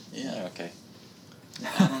commercials. Yeah, Yeah, okay.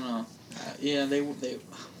 I don't know. Yeah, they. They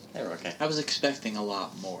were okay. I was expecting a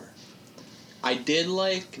lot more. I did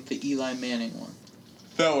like the Eli Manning one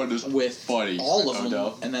That one is with funny. all of them,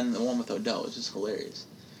 Odell. and then the one with Odell was just hilarious.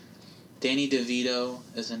 Danny DeVito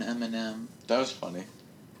as an Eminem, That was funny.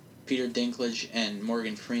 Peter Dinklage and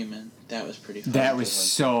Morgan Freeman. That was pretty funny. That was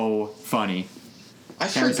so funny. I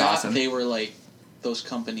that was forgot awesome. they were like those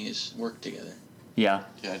companies work together Yeah.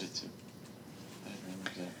 Yeah, I did too. I didn't remember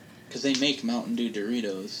that. because they make Mountain Dew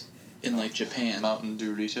Doritos in like Japan. Mountain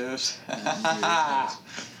Doritos. Doritos.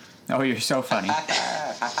 Oh, you're so funny.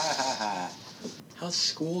 How's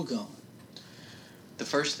school going?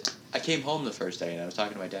 I came home the first day and I was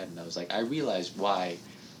talking to my dad and I was like, I realized why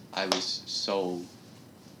I was so,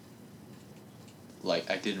 like,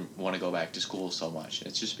 I didn't want to go back to school so much.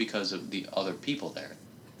 It's just because of the other people there.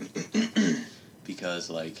 Because,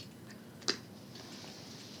 like,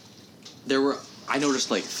 I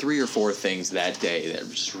noticed, like, 3 or 4 things that day that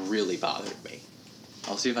just really bothered me.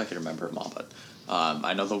 I'll see if I can remember them all, but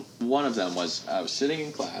I know one of them was I was sitting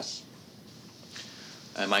in class,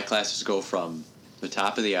 and my classes go from the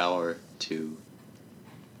top of the hour to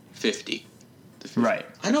 50. Right.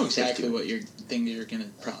 I know exactly what thing you're gonna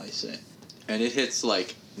probably say. And it hits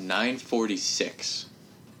like 9:46.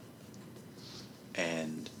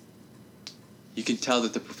 And you can tell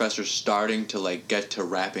that the professor's starting to like get to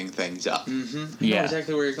wrapping things up. Mm-hmm. Yeah. I know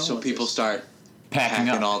exactly where you're going. So with people this. start Packing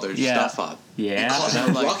up all their Yeah. stuff up. Yeah. causing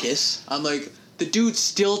I'm like- ruckus. I'm like, the dude's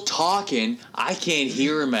still talking. I can't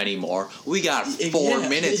hear him anymore. We got 4 Yeah,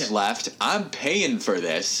 minutes yeah. left. I'm paying for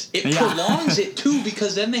this. It Yeah. prolongs it too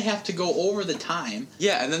because then they have to go over the time.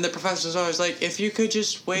 Yeah, and then the professor's always like, if you could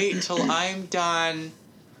just wait until I'm done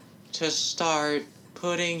to start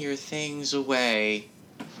putting your things away,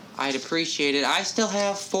 I'd appreciate it. I still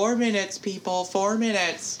have 4 minutes, people. 4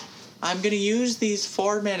 minutes. I'm going to use these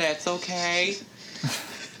 4 minutes, okay?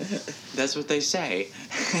 That's what they say.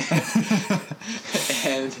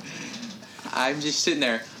 And I'm just sitting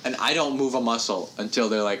there, and I don't move a muscle until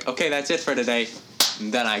they're like, okay, that's it for today.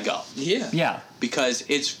 And then I go. Yeah. Yeah. Because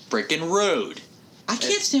it's freaking rude. I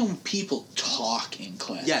can't stand when people talk in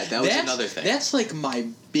class. Yeah, that was another thing. That's like my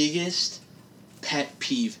biggest pet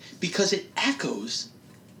peeve because it echoes.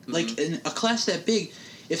 Like in a class that big,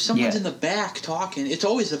 if someone's Yeah. in the back talking, it's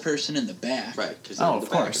always the person in the back. Right, because Oh, in the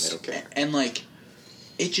of back course. and they don't care. And, like,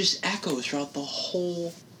 it just echoes throughout the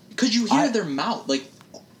whole... Because you hear their mouth, like,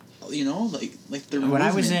 you know, like their when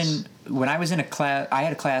movements. I was in a class, I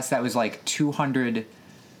had a class that was like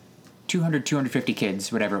 250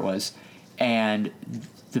 kids, whatever it was, and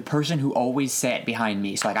the person who always sat behind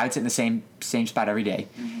me, so like I would sit in the same spot every day,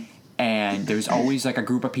 and there was always like a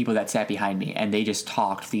group of people that sat behind me, and they just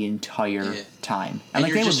talked the entire time, and like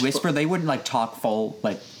you're they would just whisper. They wouldn't like talk full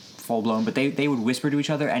blown, but they would whisper to each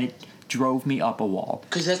other, and it drove me up a wall.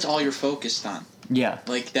 Because that's all you're focused on. Yeah.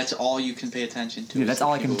 Like, that's all you can pay attention to. Yeah, is that's the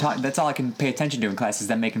all I can people. talk. That's all I can pay attention to in class is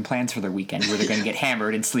them making plans for their weekend, where they're going to get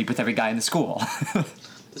hammered and sleep with every guy in the school.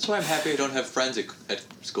 That's why I'm happy I don't have friends at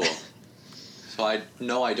school. So I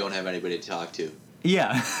know I don't have anybody to talk to.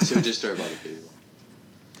 Yeah. So just throw other people.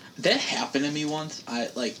 That happened to me once.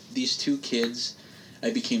 These two kids, I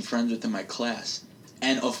became friends with in my class.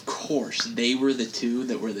 And, of course, they were the two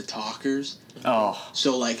that were the talkers. Oh.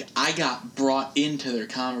 So, like, I got brought into their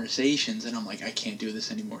conversations, and I'm like, I can't do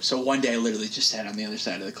this anymore. So one day I literally just sat on the other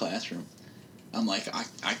side of the classroom. I'm like,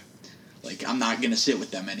 I'm not going to sit with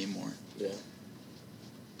them anymore. Yeah.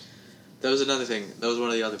 That was another thing. That was one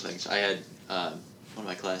of the other things. I had one of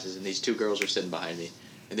my classes, and these two girls were sitting behind me,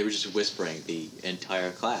 and they were just whispering the entire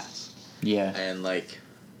class. Yeah. And, like,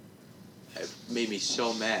 it made me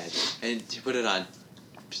so mad. And to put it on,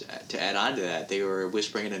 to add on to that, they were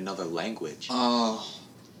whispering in another language. Oh,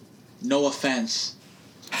 no offense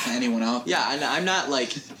to anyone out there. Yeah, and I'm not,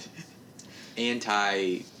 like,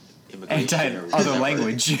 anti-immigration or other whatever.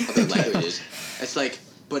 language. Other languages. It's like,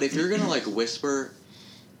 but if you're going to, like, whisper...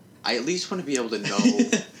 I at least want to be able to know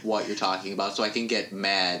what you're talking about, so I can get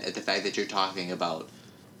mad at the fact that you're talking about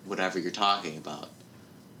whatever you're talking about.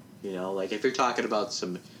 You know, like if you're talking about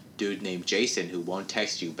some dude named Jason who won't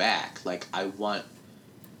text you back, like I want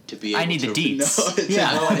to be able I need to the deets. No, it's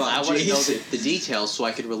Yeah. all about I want to know Jason. the details so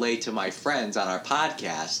I can relate to my friends on our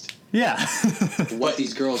podcast Yeah. what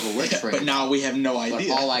these girls were whispering. But now we have no But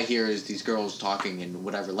idea. all I hear is these girls talking in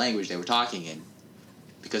whatever language they were talking in.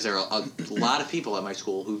 Because there are a lot of people at my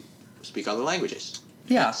school who speak other languages.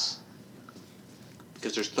 Yeah.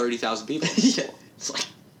 Because there's 30,000 people in the school.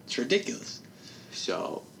 It's ridiculous.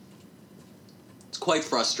 So, it's quite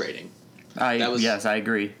frustrating. Yes, I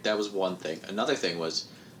agree. That was one thing. Another thing was,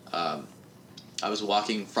 I was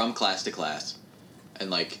walking from class to class, and,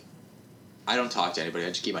 like, I don't talk to anybody. I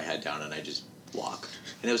just keep my head down and I just walk.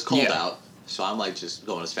 And it was cold out, so I'm, like, just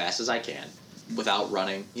going as fast as I can without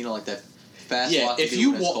running. You know, like that fast walk if you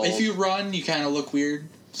do when it's cold. if you run, you kind of look weird,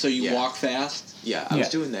 so you walk fast. Yeah, I was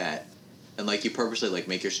doing that. And, like, you purposely, like,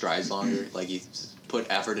 make your strides longer. Like, you put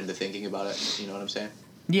effort into thinking about it. You know what I'm saying?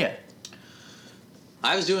 Yeah.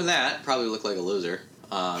 I was doing that. Probably looked like a loser.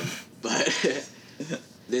 But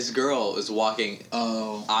this girl is walking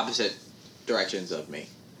opposite directions of me.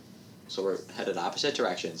 So we're headed opposite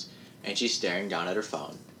directions. And she's staring down at her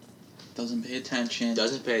phone. Doesn't pay attention.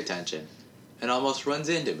 Doesn't pay attention. And almost runs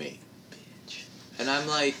into me. Bitch. And I'm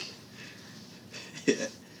like...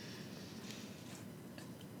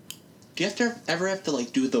 Do you ever have to,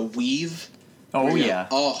 like, do the weave? Oh, yeah.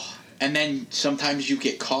 Oh, and then sometimes you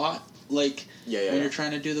get caught, like, when you're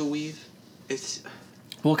trying to do the weave? It's...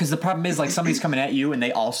 Well, because the problem is, like, somebody's coming at you and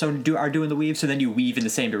they also are doing the weave, so then you weave in the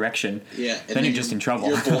same direction. Yeah. And then you're just in trouble.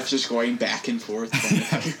 You're both just going back and forth.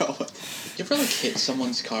 You ever, like, hit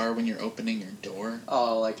someone's car when you're opening your door?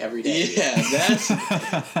 Oh, like, every day. Yeah, that's,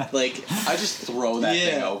 like... I just throw that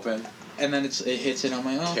thing open. And then it hits it, I'm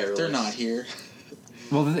like, oh, Careless. they're not here.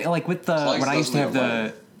 Well, like with the Twice when I used to have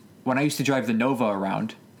doesn't when I used to drive the Nova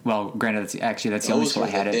around. Well, granted, that's the only Those school I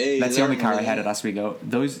were had the it. days. That's the I only car I remember had at that. Oswego.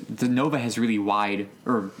 The Nova has really wide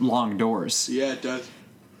or long doors. Yeah, it does.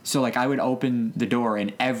 So like I would open the door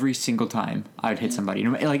and every single time I would hit somebody.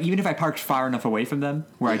 Like even if I parked far enough away from them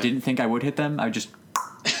where I didn't think I would hit them, I would just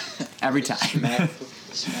every time.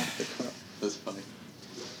 Smack the car. That's funny.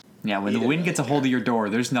 Yeah, when the wind gets a hold of your door,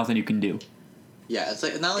 there's nothing you can do. Yeah, it's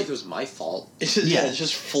like not like it was my fault. It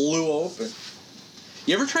just flew open.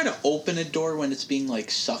 You ever try to open a door when it's being, like,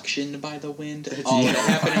 suctioned by the wind? Oh, that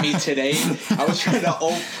happened to me today. I was trying to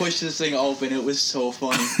push this thing open. It was so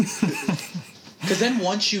funny. Because then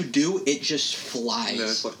once you do, it just flies. And then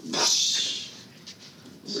it's like,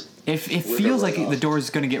 It feels like the door is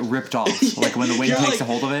going to get ripped off. Like when the wind You're takes like- a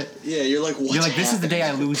hold of it. Yeah, you're like, what's You're like, this is the day I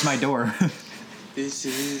happening? lose my door. this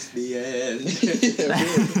is the end.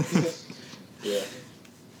 Yeah, really. Yeah.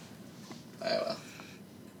 Well.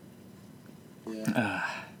 Yeah.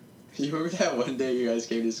 You remember that one day you guys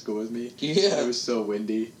came to school with me? Yeah. It was so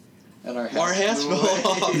windy. And our Our hats blew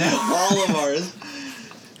fell away. off. All of ours.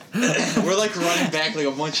 We're like running back like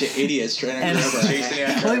a bunch of idiots trying to grab our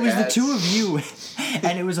hats. Well, it was the two of you,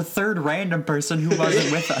 and it was a third random person who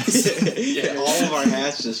wasn't with us. Yeah, all of our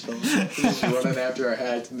hats just fell. We're just running after our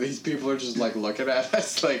hats, and these people are just like looking at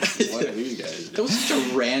us like, what are these guys doing? That was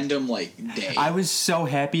such a random like day. I was so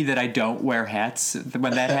happy that I don't wear hats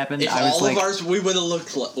when that happened. If I was all like, of ours, we would have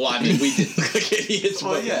looked like. Well, I mean, we did look like idiots.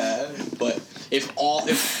 Well, but, yeah. But if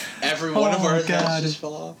every one of Oh, our God. hats just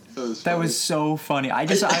fell off. that was so funny. I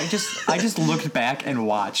just looked back and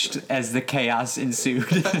watched as the chaos ensued.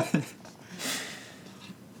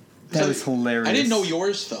 That was hilarious. I didn't know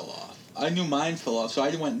yours fell off. I knew mine fell off, so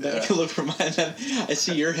I went back and looked for mine. And then I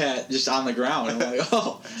see your hat just on the ground. And I'm like,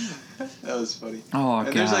 oh. That was funny. Oh, and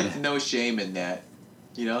God. there's like no shame in that.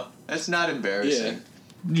 You know? That's not embarrassing.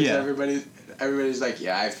 Yeah. Everybody's like,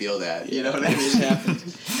 yeah, I feel that. You know what I It just mean?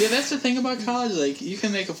 happens. Yeah, that's the thing about college. Like, you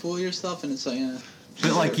can make a fool of yourself, and it's like,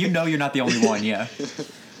 But, like, you know you're not the only one, yeah.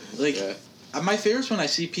 like, Yeah. my favorite's when I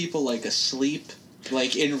see people like asleep,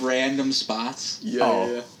 like in random spots, Yeah,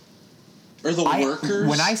 Oh. yeah. or the workers.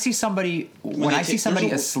 When I see somebody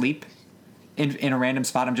there's a- asleep in a random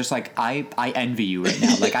spot, I'm just like, I envy you right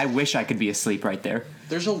now. Like, I wish I could be asleep right there.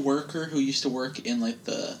 There's a worker who used to work in like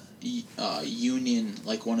the union,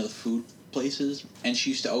 like one of the food places, and she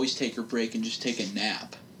used to always take her break and just take a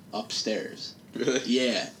nap upstairs. Really?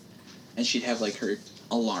 Yeah, and she'd have like her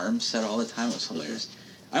alarm set all the time. It was hilarious.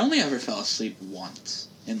 I only ever fell asleep once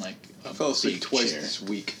in like a I fell asleep big twice chair. this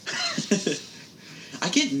week. I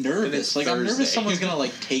get nervous. And it's Like I'm Thursday. nervous someone's gonna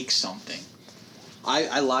like take something.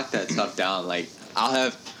 I lock that stuff down. Like, I'll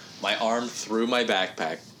have my arm through my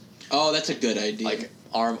backpack, Oh, that's a good idea. like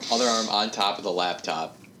other arm on top of the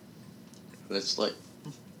laptop. It's like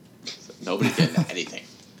nobody getting anything.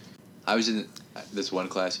 I was in this one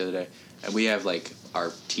class the other day, and we have like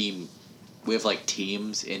our team. We have like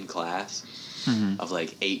teams in class of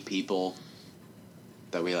like 8 people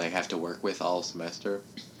that we like have to work with all semester,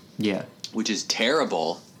 Yeah. which is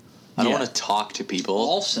terrible. I don't Yeah. want to talk to people.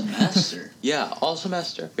 all semester. Yeah, all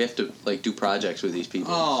semester. We have to like do projects with these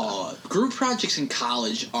people. Oh, group projects in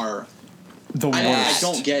college are. The worst. I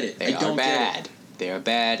don't get it. They I are don't bad. get it. They are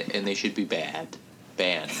bad, and they should be banned.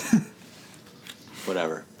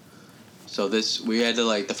 Whatever. So we had to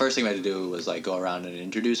like the first thing we had to do was like go around and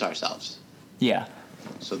introduce ourselves. Yeah.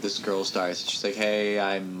 So this girl starts. She's like, "Hey,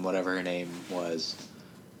 I'm whatever her name was,"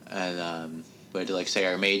 and we had to like say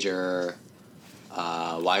our major,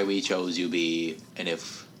 why we chose UB, and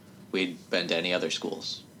if we'd been to any other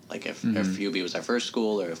schools, like if UB was our first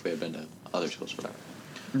school or if we had been to other schools, whatever.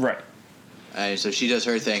 Right. And so she does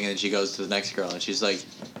her thing, and then she goes to the next girl, and she's like,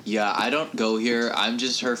 "Yeah, I don't go here. I'm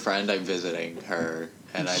just her friend. I'm visiting her,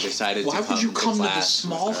 and I decided Why to come would you come to the class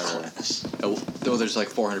small with her." class? Oh, there's like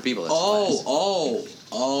 400 people in this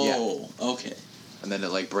class. Okay. And then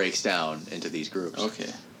it like breaks down into these groups.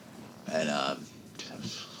 Okay. And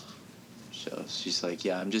so she's like,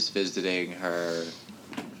 "Yeah, I'm just visiting her.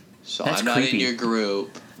 So That's I'm not creepy. in your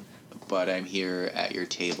group, but I'm here at your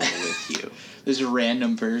table with you." There's a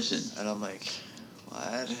random person. And I'm like,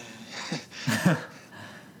 "What?"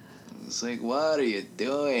 It's like, "What are you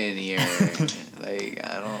doing here?" Like,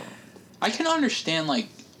 I don't. I can understand like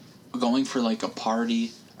going for like a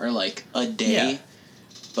party or like a day, Yeah.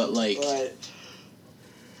 but like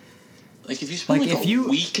But if you spend Like, like if a you-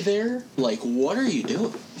 week there, like what are you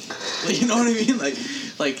doing? Like, you know what I mean?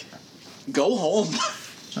 Like go home.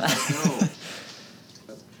 No.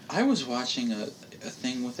 I was watching a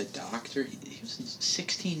thing with a doctor. He was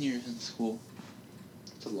 16 years in school.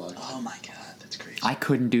 It's a lot. Oh my god, that's crazy. I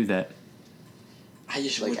couldn't do that. I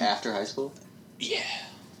just Like wouldn't- after high school? Yeah.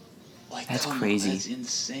 Like That's come on, crazy. that's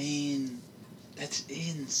insane. That's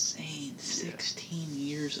insane. 16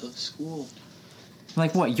 years of school.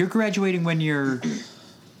 Like, what? You're graduating when you're...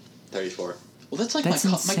 34. Well, that's like That's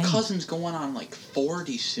my insane. cousin's going on like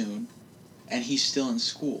 40 soon, and he's still in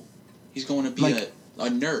school. He's going to be Like- a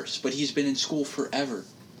nurse, but he's been in school forever.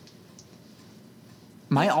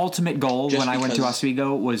 My ultimate goal Just when I went to because-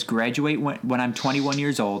 Oswego was graduate when I'm 21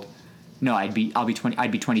 years old. No, I'd be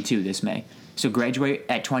 22 this May. So graduate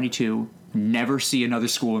at 22, never see another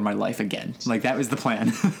school in my life again. Like, that was the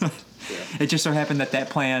plan. It just so happened that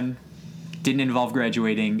plan didn't involve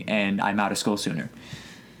graduating, and I'm out of school sooner.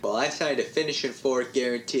 Well, I signed a finish in 4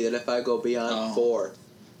 guarantee that if I go beyond Oh. 4,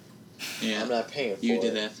 Yeah, I'm not paying for you it.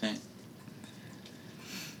 did that thing.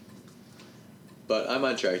 But I'm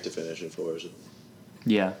on track to finish in 4,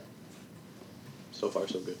 Yeah. so far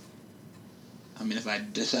so good. I mean, if I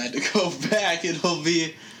decide to go back, it'll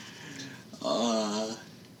be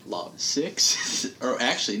Long. 6, or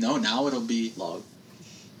actually no. Now it'll be Long.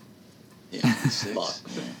 yeah 6. Long.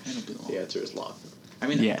 It'll be long. The answer is long. I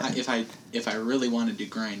mean, Yeah. if I really wanted to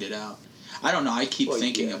grind it out, I don't know. I keep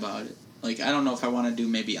thinking about it. Like, I don't know if I want to do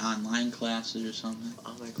maybe online classes or something.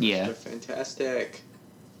 Online classes Yeah. are fantastic.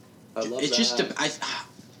 I love It's that. just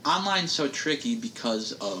online's so tricky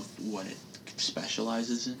because of what it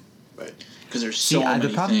specializes in. Right. Because there's so many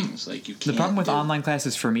things like you can't. The problem with do. online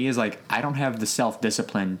classes for me is like I don't have the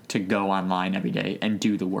self-discipline to go online every day and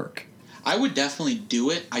do the work. I would definitely do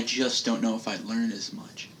it. I just don't know if I'd learn as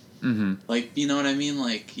much. Mm-hmm. Like, you know what I mean?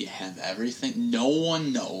 Like, you have everything. No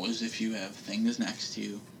one knows if you have things next to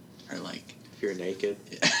you, or like. If you're naked.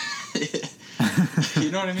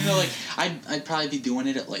 You know what I mean? Like, I'd probably be doing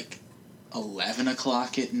it at like 11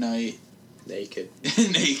 o'clock at night. Naked.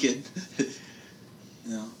 Naked. You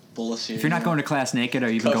know, bowl of cereal. If you're not going to class naked, are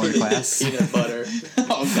you even going to class? Peanut butter.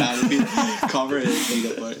 Oh god, it'd be covered in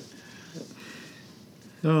peanut butter.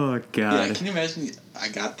 Oh god. Yeah, can you imagine? I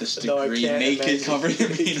got this No, I degree can't naked, imagine. covered in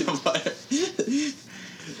peanut butter.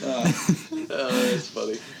 Oh, that's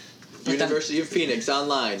funny. But University of Phoenix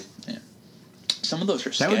online. Some of those are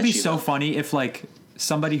That would be sketchy, so though. funny if like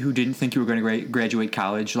somebody who didn't think you were going to graduate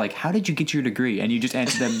college, like, how did you get your degree? And you just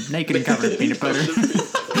answered them naked and covered in peanut butter.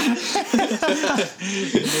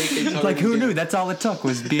 Like, who knew? That's all it took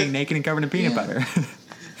was being naked and covered in peanut butter.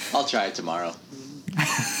 I'll try it tomorrow.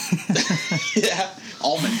 Yeah,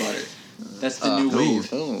 almond butter. That's the new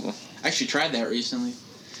wave. Ooh. I actually tried that recently.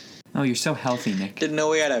 Oh, you're so healthy, Nick. Didn't know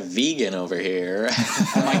we had a vegan over here.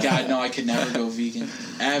 Oh my god, no, I could never go vegan.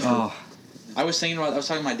 Ever. Oh, I was talking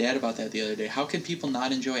to my dad about that the other day. How can people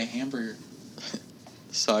not enjoy a hamburger?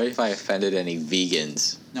 Sorry if I offended any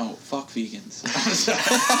vegans. No, fuck vegans.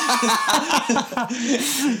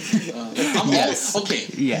 I'm Yes. okay.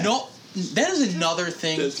 Yeah. No, that is another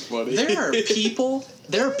thing. That's funny.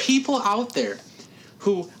 There are people out there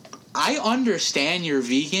who I understand you're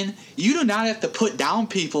vegan. You do not have to put down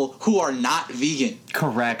people who are not vegan.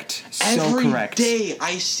 correct. So Every correct. day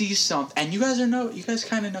I see something, and you guys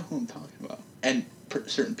kind of know who I'm talking about, and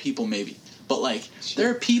certain people maybe, but like there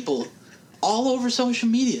are people all over social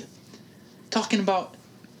media talking about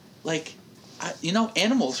like,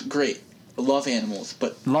 animals. Great, I love animals,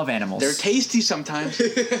 but Love animals. they're tasty sometimes.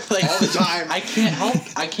 Like All the time. I can't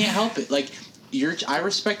help it. Like I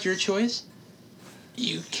respect your choice.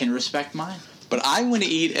 You can respect mine. But I want to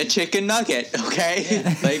eat a chicken nugget, okay?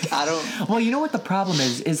 Like, I don't... Well, you know what the problem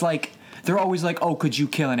is like, they're always like, oh, could you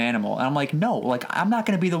kill an animal? And I'm like, no, like, I'm not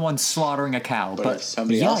going to be the one slaughtering a cow. But But, if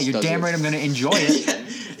somebody yeah, else you're does damn it. right I'm going to enjoy it.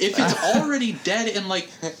 If it's already dead and like,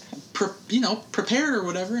 prepared or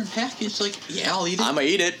whatever and packaged, like, yeah, I'll eat it. I'm going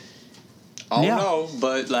to eat it. I don't Yeah. know,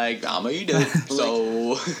 but, like, I'm going to eat it.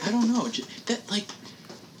 So... I don't know. That like,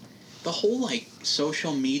 the whole like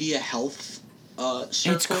social media health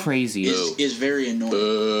circle. It's crazy. Is very annoying.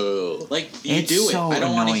 Boo. Like you It's do it. so I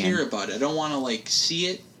don't want to annoying. hear about it. I don't want to like see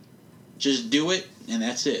it. Just do it, and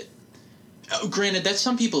that's it. Granted, that's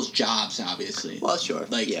some people's jobs, obviously. Well, sure.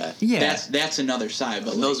 Like, yeah. Yeah. that's another side.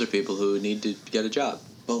 But And those like, are people who need to get a job.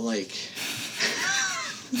 but like,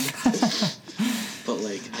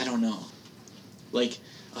 I don't know. Like,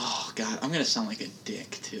 oh god, I'm gonna sound like a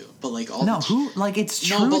dick too. But like all No, the who, like, it's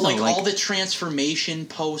true, no, but though. like all the transformation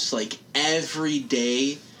posts, like every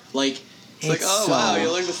day, like It's like, oh, so- wow, you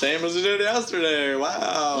look the same as you did yesterday.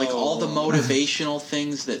 Wow. like all the motivational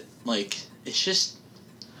things that like it's just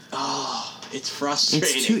it's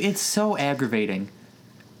frustrating. It's so aggravating.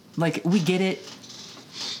 Like, we get it.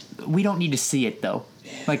 We don't need to see it, though.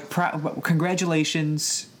 Yeah. Like,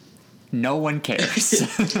 congratulations. No one cares.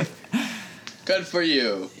 Good for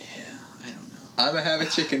you. Yeah, I don't know. I'm gonna have a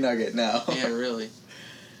chicken nugget now. Yeah, really.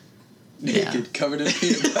 Naked, covered in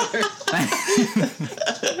peanut butter.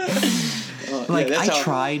 Like, that's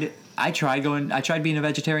how- I tried being a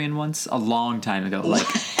vegetarian once a long time ago. Like,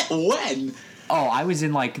 When? oh, I was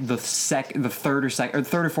in like the third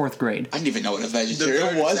or fourth grade. I didn't even know what a The vegetarian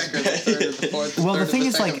third, was. second, the third, the fourth, Well, the third, thing the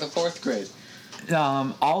is, second, like- the fourth grade.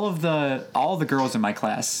 All of the girls in my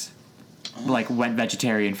class like went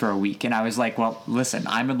vegetarian for a week, and I was like, well, listen,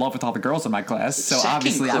 I'm in love with all the girls in my class, so Second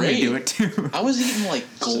obviously I'm gonna grade. do it too. I was eating like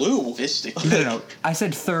glue. No. I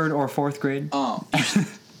said third or fourth grade. Oh,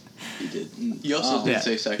 you did. You also did Yeah.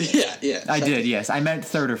 say second. Yeah. I did, yes. I meant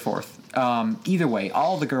third or fourth. Either way,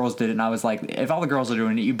 all the girls did it, and I was like, if all the girls are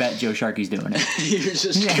doing it, you bet Joe Sharkey's doing it. You're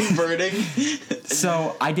just Yeah. converting.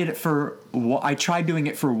 So I did it I tried doing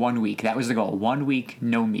it for 1 week. That was the goal. 1 week,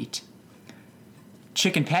 no meat.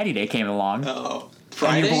 Chicken Patty Day came along. Oh, And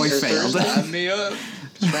Friday your boys or failed. Thursday? Sign me up.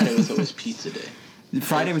 Friday was always pizza day.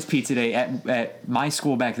 Friday was pizza day. At my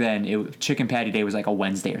school back then, Chicken Patty Day was like a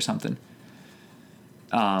Wednesday or something.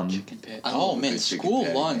 Chicken patty. I Oh love a man, good chicken school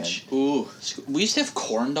patty, lunch. Ooh, we used to have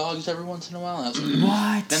corn dogs every once in a while. That was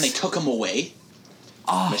What? Then they took them away.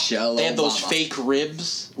 Oh, Michelle They had those Obama. fake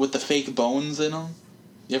ribs with the fake bones in them.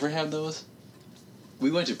 You ever have those? We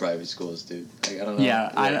went to private schools, dude. Like, I don't know.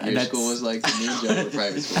 Yeah, what your that's- school was like. Me and Joe were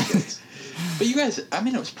private school kids. But you guys, I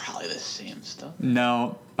mean, it was probably the same stuff.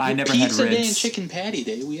 no, I never had Pizza ribs. day and chicken patty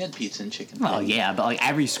day. We had pizza and chicken. Well, patty. yeah, but like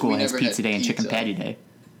every school We has never pizza had day and chicken pizza. patty day.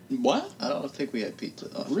 What? I don't think we had pizza.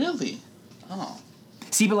 Oh. Really? Oh.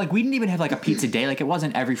 See, but like we didn't even have like a pizza day. Like it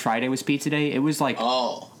wasn't every Friday was pizza day. It was like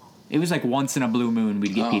it was like once in a blue moon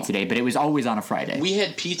we'd get Oh. pizza day, but it was always on a Friday. We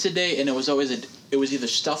had pizza day, and it was always it was either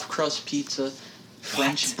stuffed crust pizza,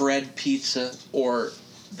 French bread pizza, or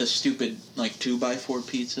the stupid like 2x4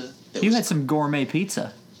 pizza. You had some gourmet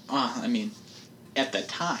pizza, I mean, at the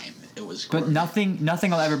time it was. but gourmet.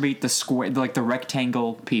 nothing will ever beat the square, like the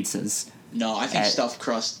rectangle pizzas. No, I think at- stuffed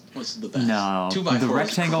crust was the best. No, 2x4 the was gross.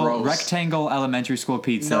 rectangle elementary school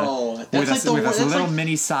pizza. No, that's with like the with wor- a that's little like-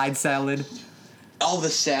 mini side salad. All the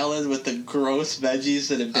salad with the gross veggies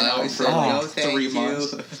that have been I out always for said, like no, thank 3 you.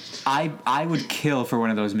 months. I would kill for one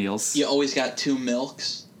of those meals. You always got 2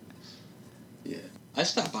 milks. Yeah. I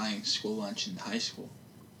stopped buying school lunch in high school.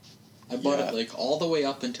 I bought Yeah. it like all the way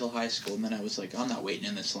up until high school, and then I was like, I'm not waiting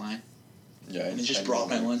in this line. Yeah, And I just brought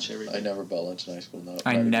my lunch every day. I never bought lunch in high school. No,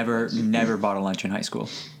 I never bought a lunch in high school.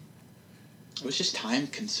 It was just time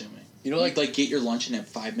consuming. You know, You'd like get your lunch and have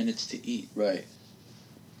 5 minutes to eat. Right.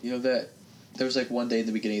 You know that there was like one day in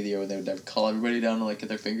the beginning of the year when they would never call everybody down to like get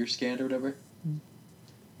their fingers scanned or whatever for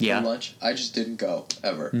Yeah, lunch. I just didn't go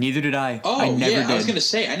ever. neither did I. Oh I never yeah, did. I was gonna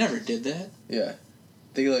say I never did that. Yeah.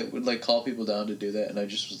 They like would like call people down to do that, and I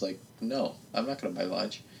just was like, no, I'm not gonna buy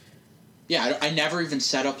lunch. Yeah, I never even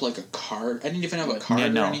set up like a card. I didn't even have a Yeah,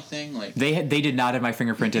 card no. or anything. Like They did not have my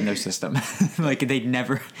fingerprint in their system. Like they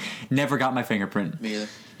never got my fingerprint. Me either.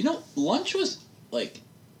 you know, lunch was like.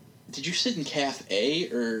 Did you sit in Caf A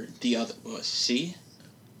or the other C?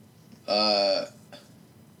 I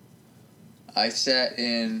sat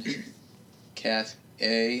in Cath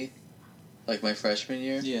A, like my freshman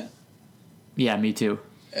year, Yeah. Yeah, me too.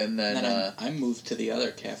 and then, And then I moved to the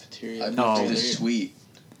other cafeteria. I moved Oh. to the suite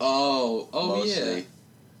Oh, mostly. yeah.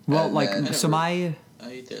 Well, And like then- so my I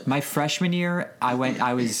ate there. my freshman year, I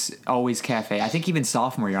was always cafe. I think even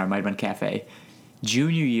sophomore year I might have been cafe.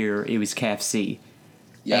 Junior year it was Caf C.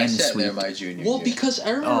 Yeah, I And sat there suite. my junior Well, year. because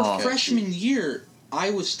I remember Oh. freshman year,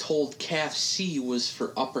 I was told Caf C was for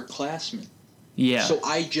upperclassmen. Yeah. So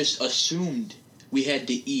I just assumed we had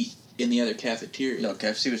to eat in the other cafeteria. No,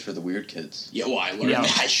 KFC was for the weird kids. Yeah, well, I learned Yeah.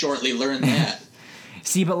 that. I shortly learned that.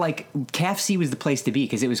 See, but like Caf C was the place to be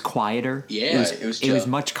because it was quieter. Yeah. Right, it was It was chill.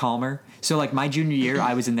 much calmer. So like my junior year,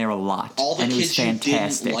 I was in there a lot, All the and it was kids you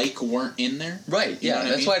fantastic. didn't like weren't in there. Right, You yeah, know what I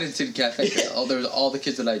that's mean? why I didn't sit in cafe. 'Cause there was all the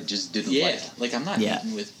kids that I just didn't Yeah, like. like I'm not Yeah.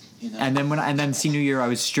 eating with, you know. And then senior year, I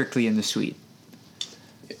was strictly in the suite.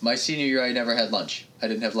 My senior year, I never had lunch. I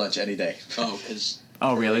didn't have lunch any day. Oh, because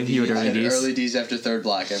Oh, really? You would I early had D's? early D's after third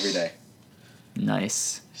block every day.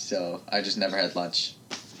 Nice. So I just never had lunch.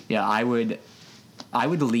 Yeah, I would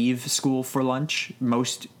leave school for lunch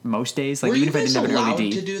most days. Like were even you if I guys didn't have an allowed early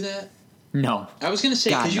D. to do that? No. I was gonna say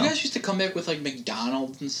God, because you no. guys used to come back with like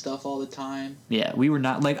McDonald's and stuff all the time. Yeah, we were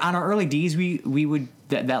not like on our early D's. We would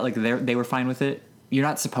that like they were fine with it. You're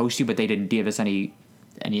not supposed to, but they didn't give us any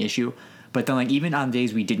issue. But then like even on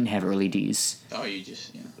days we didn't have early D's, Oh, you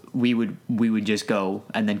just yeah. we would just go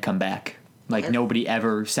and then come back. Like nobody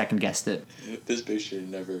ever second guessed it. This picture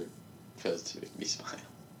never fails to make me smile.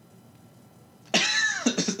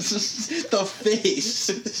 The face.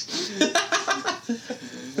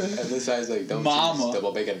 And this guy's like, don't Mama. choose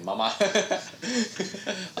double bacon, mama.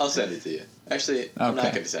 I'll send it to you. Actually, I'm not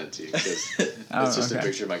Okay. going to send it to you because Oh, it's just okay. a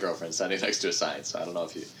picture of my girlfriend standing next to a sign. So I don't know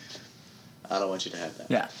if you. I don't want you to have that.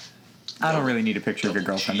 Yeah, I don't really need a picture of your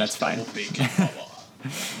girlfriend. That's fine. Double bacon, mama.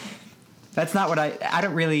 That's not what I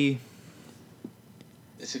don't really.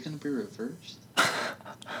 Is it gonna be reversed?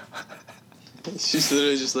 She's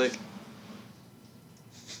literally just like.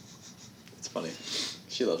 It's funny.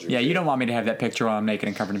 She loves your Yeah, you video. don't want me to have that picture while I'm naked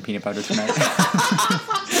and covered in peanut butter tonight.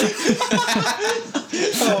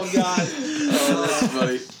 Oh God. Oh, that's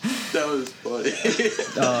funny. That was funny.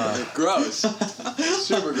 Gross.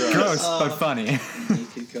 Super gross. Gross, but funny.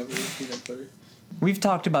 Naked covered in peanut butter. We've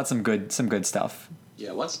talked about some good stuff.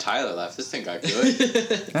 Yeah, once Tyler left, this thing got good.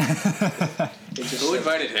 Who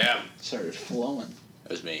invited him? Started flowing.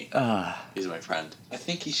 It was me. Uh, He's my friend. I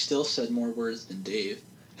think he still said more words than Dave.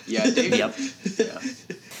 Yeah, Dave. Yep. Yeah.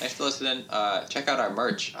 Thanks for listening. Check out our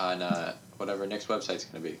merch on whatever Nick's website's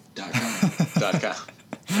going to be. .com. .com.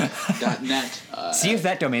 .net. See if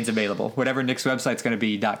that domain's available. Whatever Nick's website's going to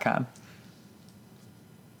be .com.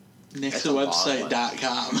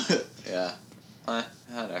 Nixwebsite.com. Yeah. I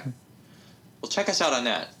don't know. Well, check us out on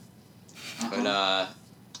that. But,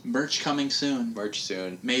 merch coming soon. merch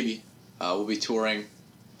soon. Maybe. We'll be touring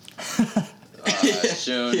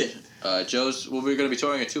soon. Yeah. We're going to be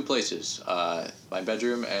touring at 2 places. My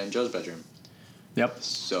bedroom and Joe's bedroom. Yep.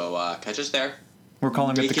 So catch us there. We're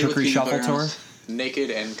calling it the Naked with Cookery peanut Shuffle butter Tour. on.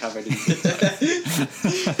 Naked and covered in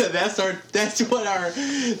That's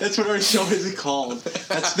what our show is called.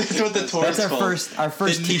 That's what the tour That's is our called.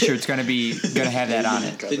 first T-shirt's gonna have that on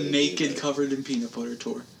it. The naked covered in peanut butter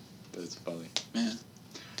tour. That's funny. Man.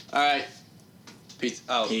 All right. Peace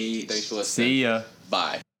out. Peace. Thanks for listening. See ya.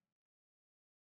 Bye.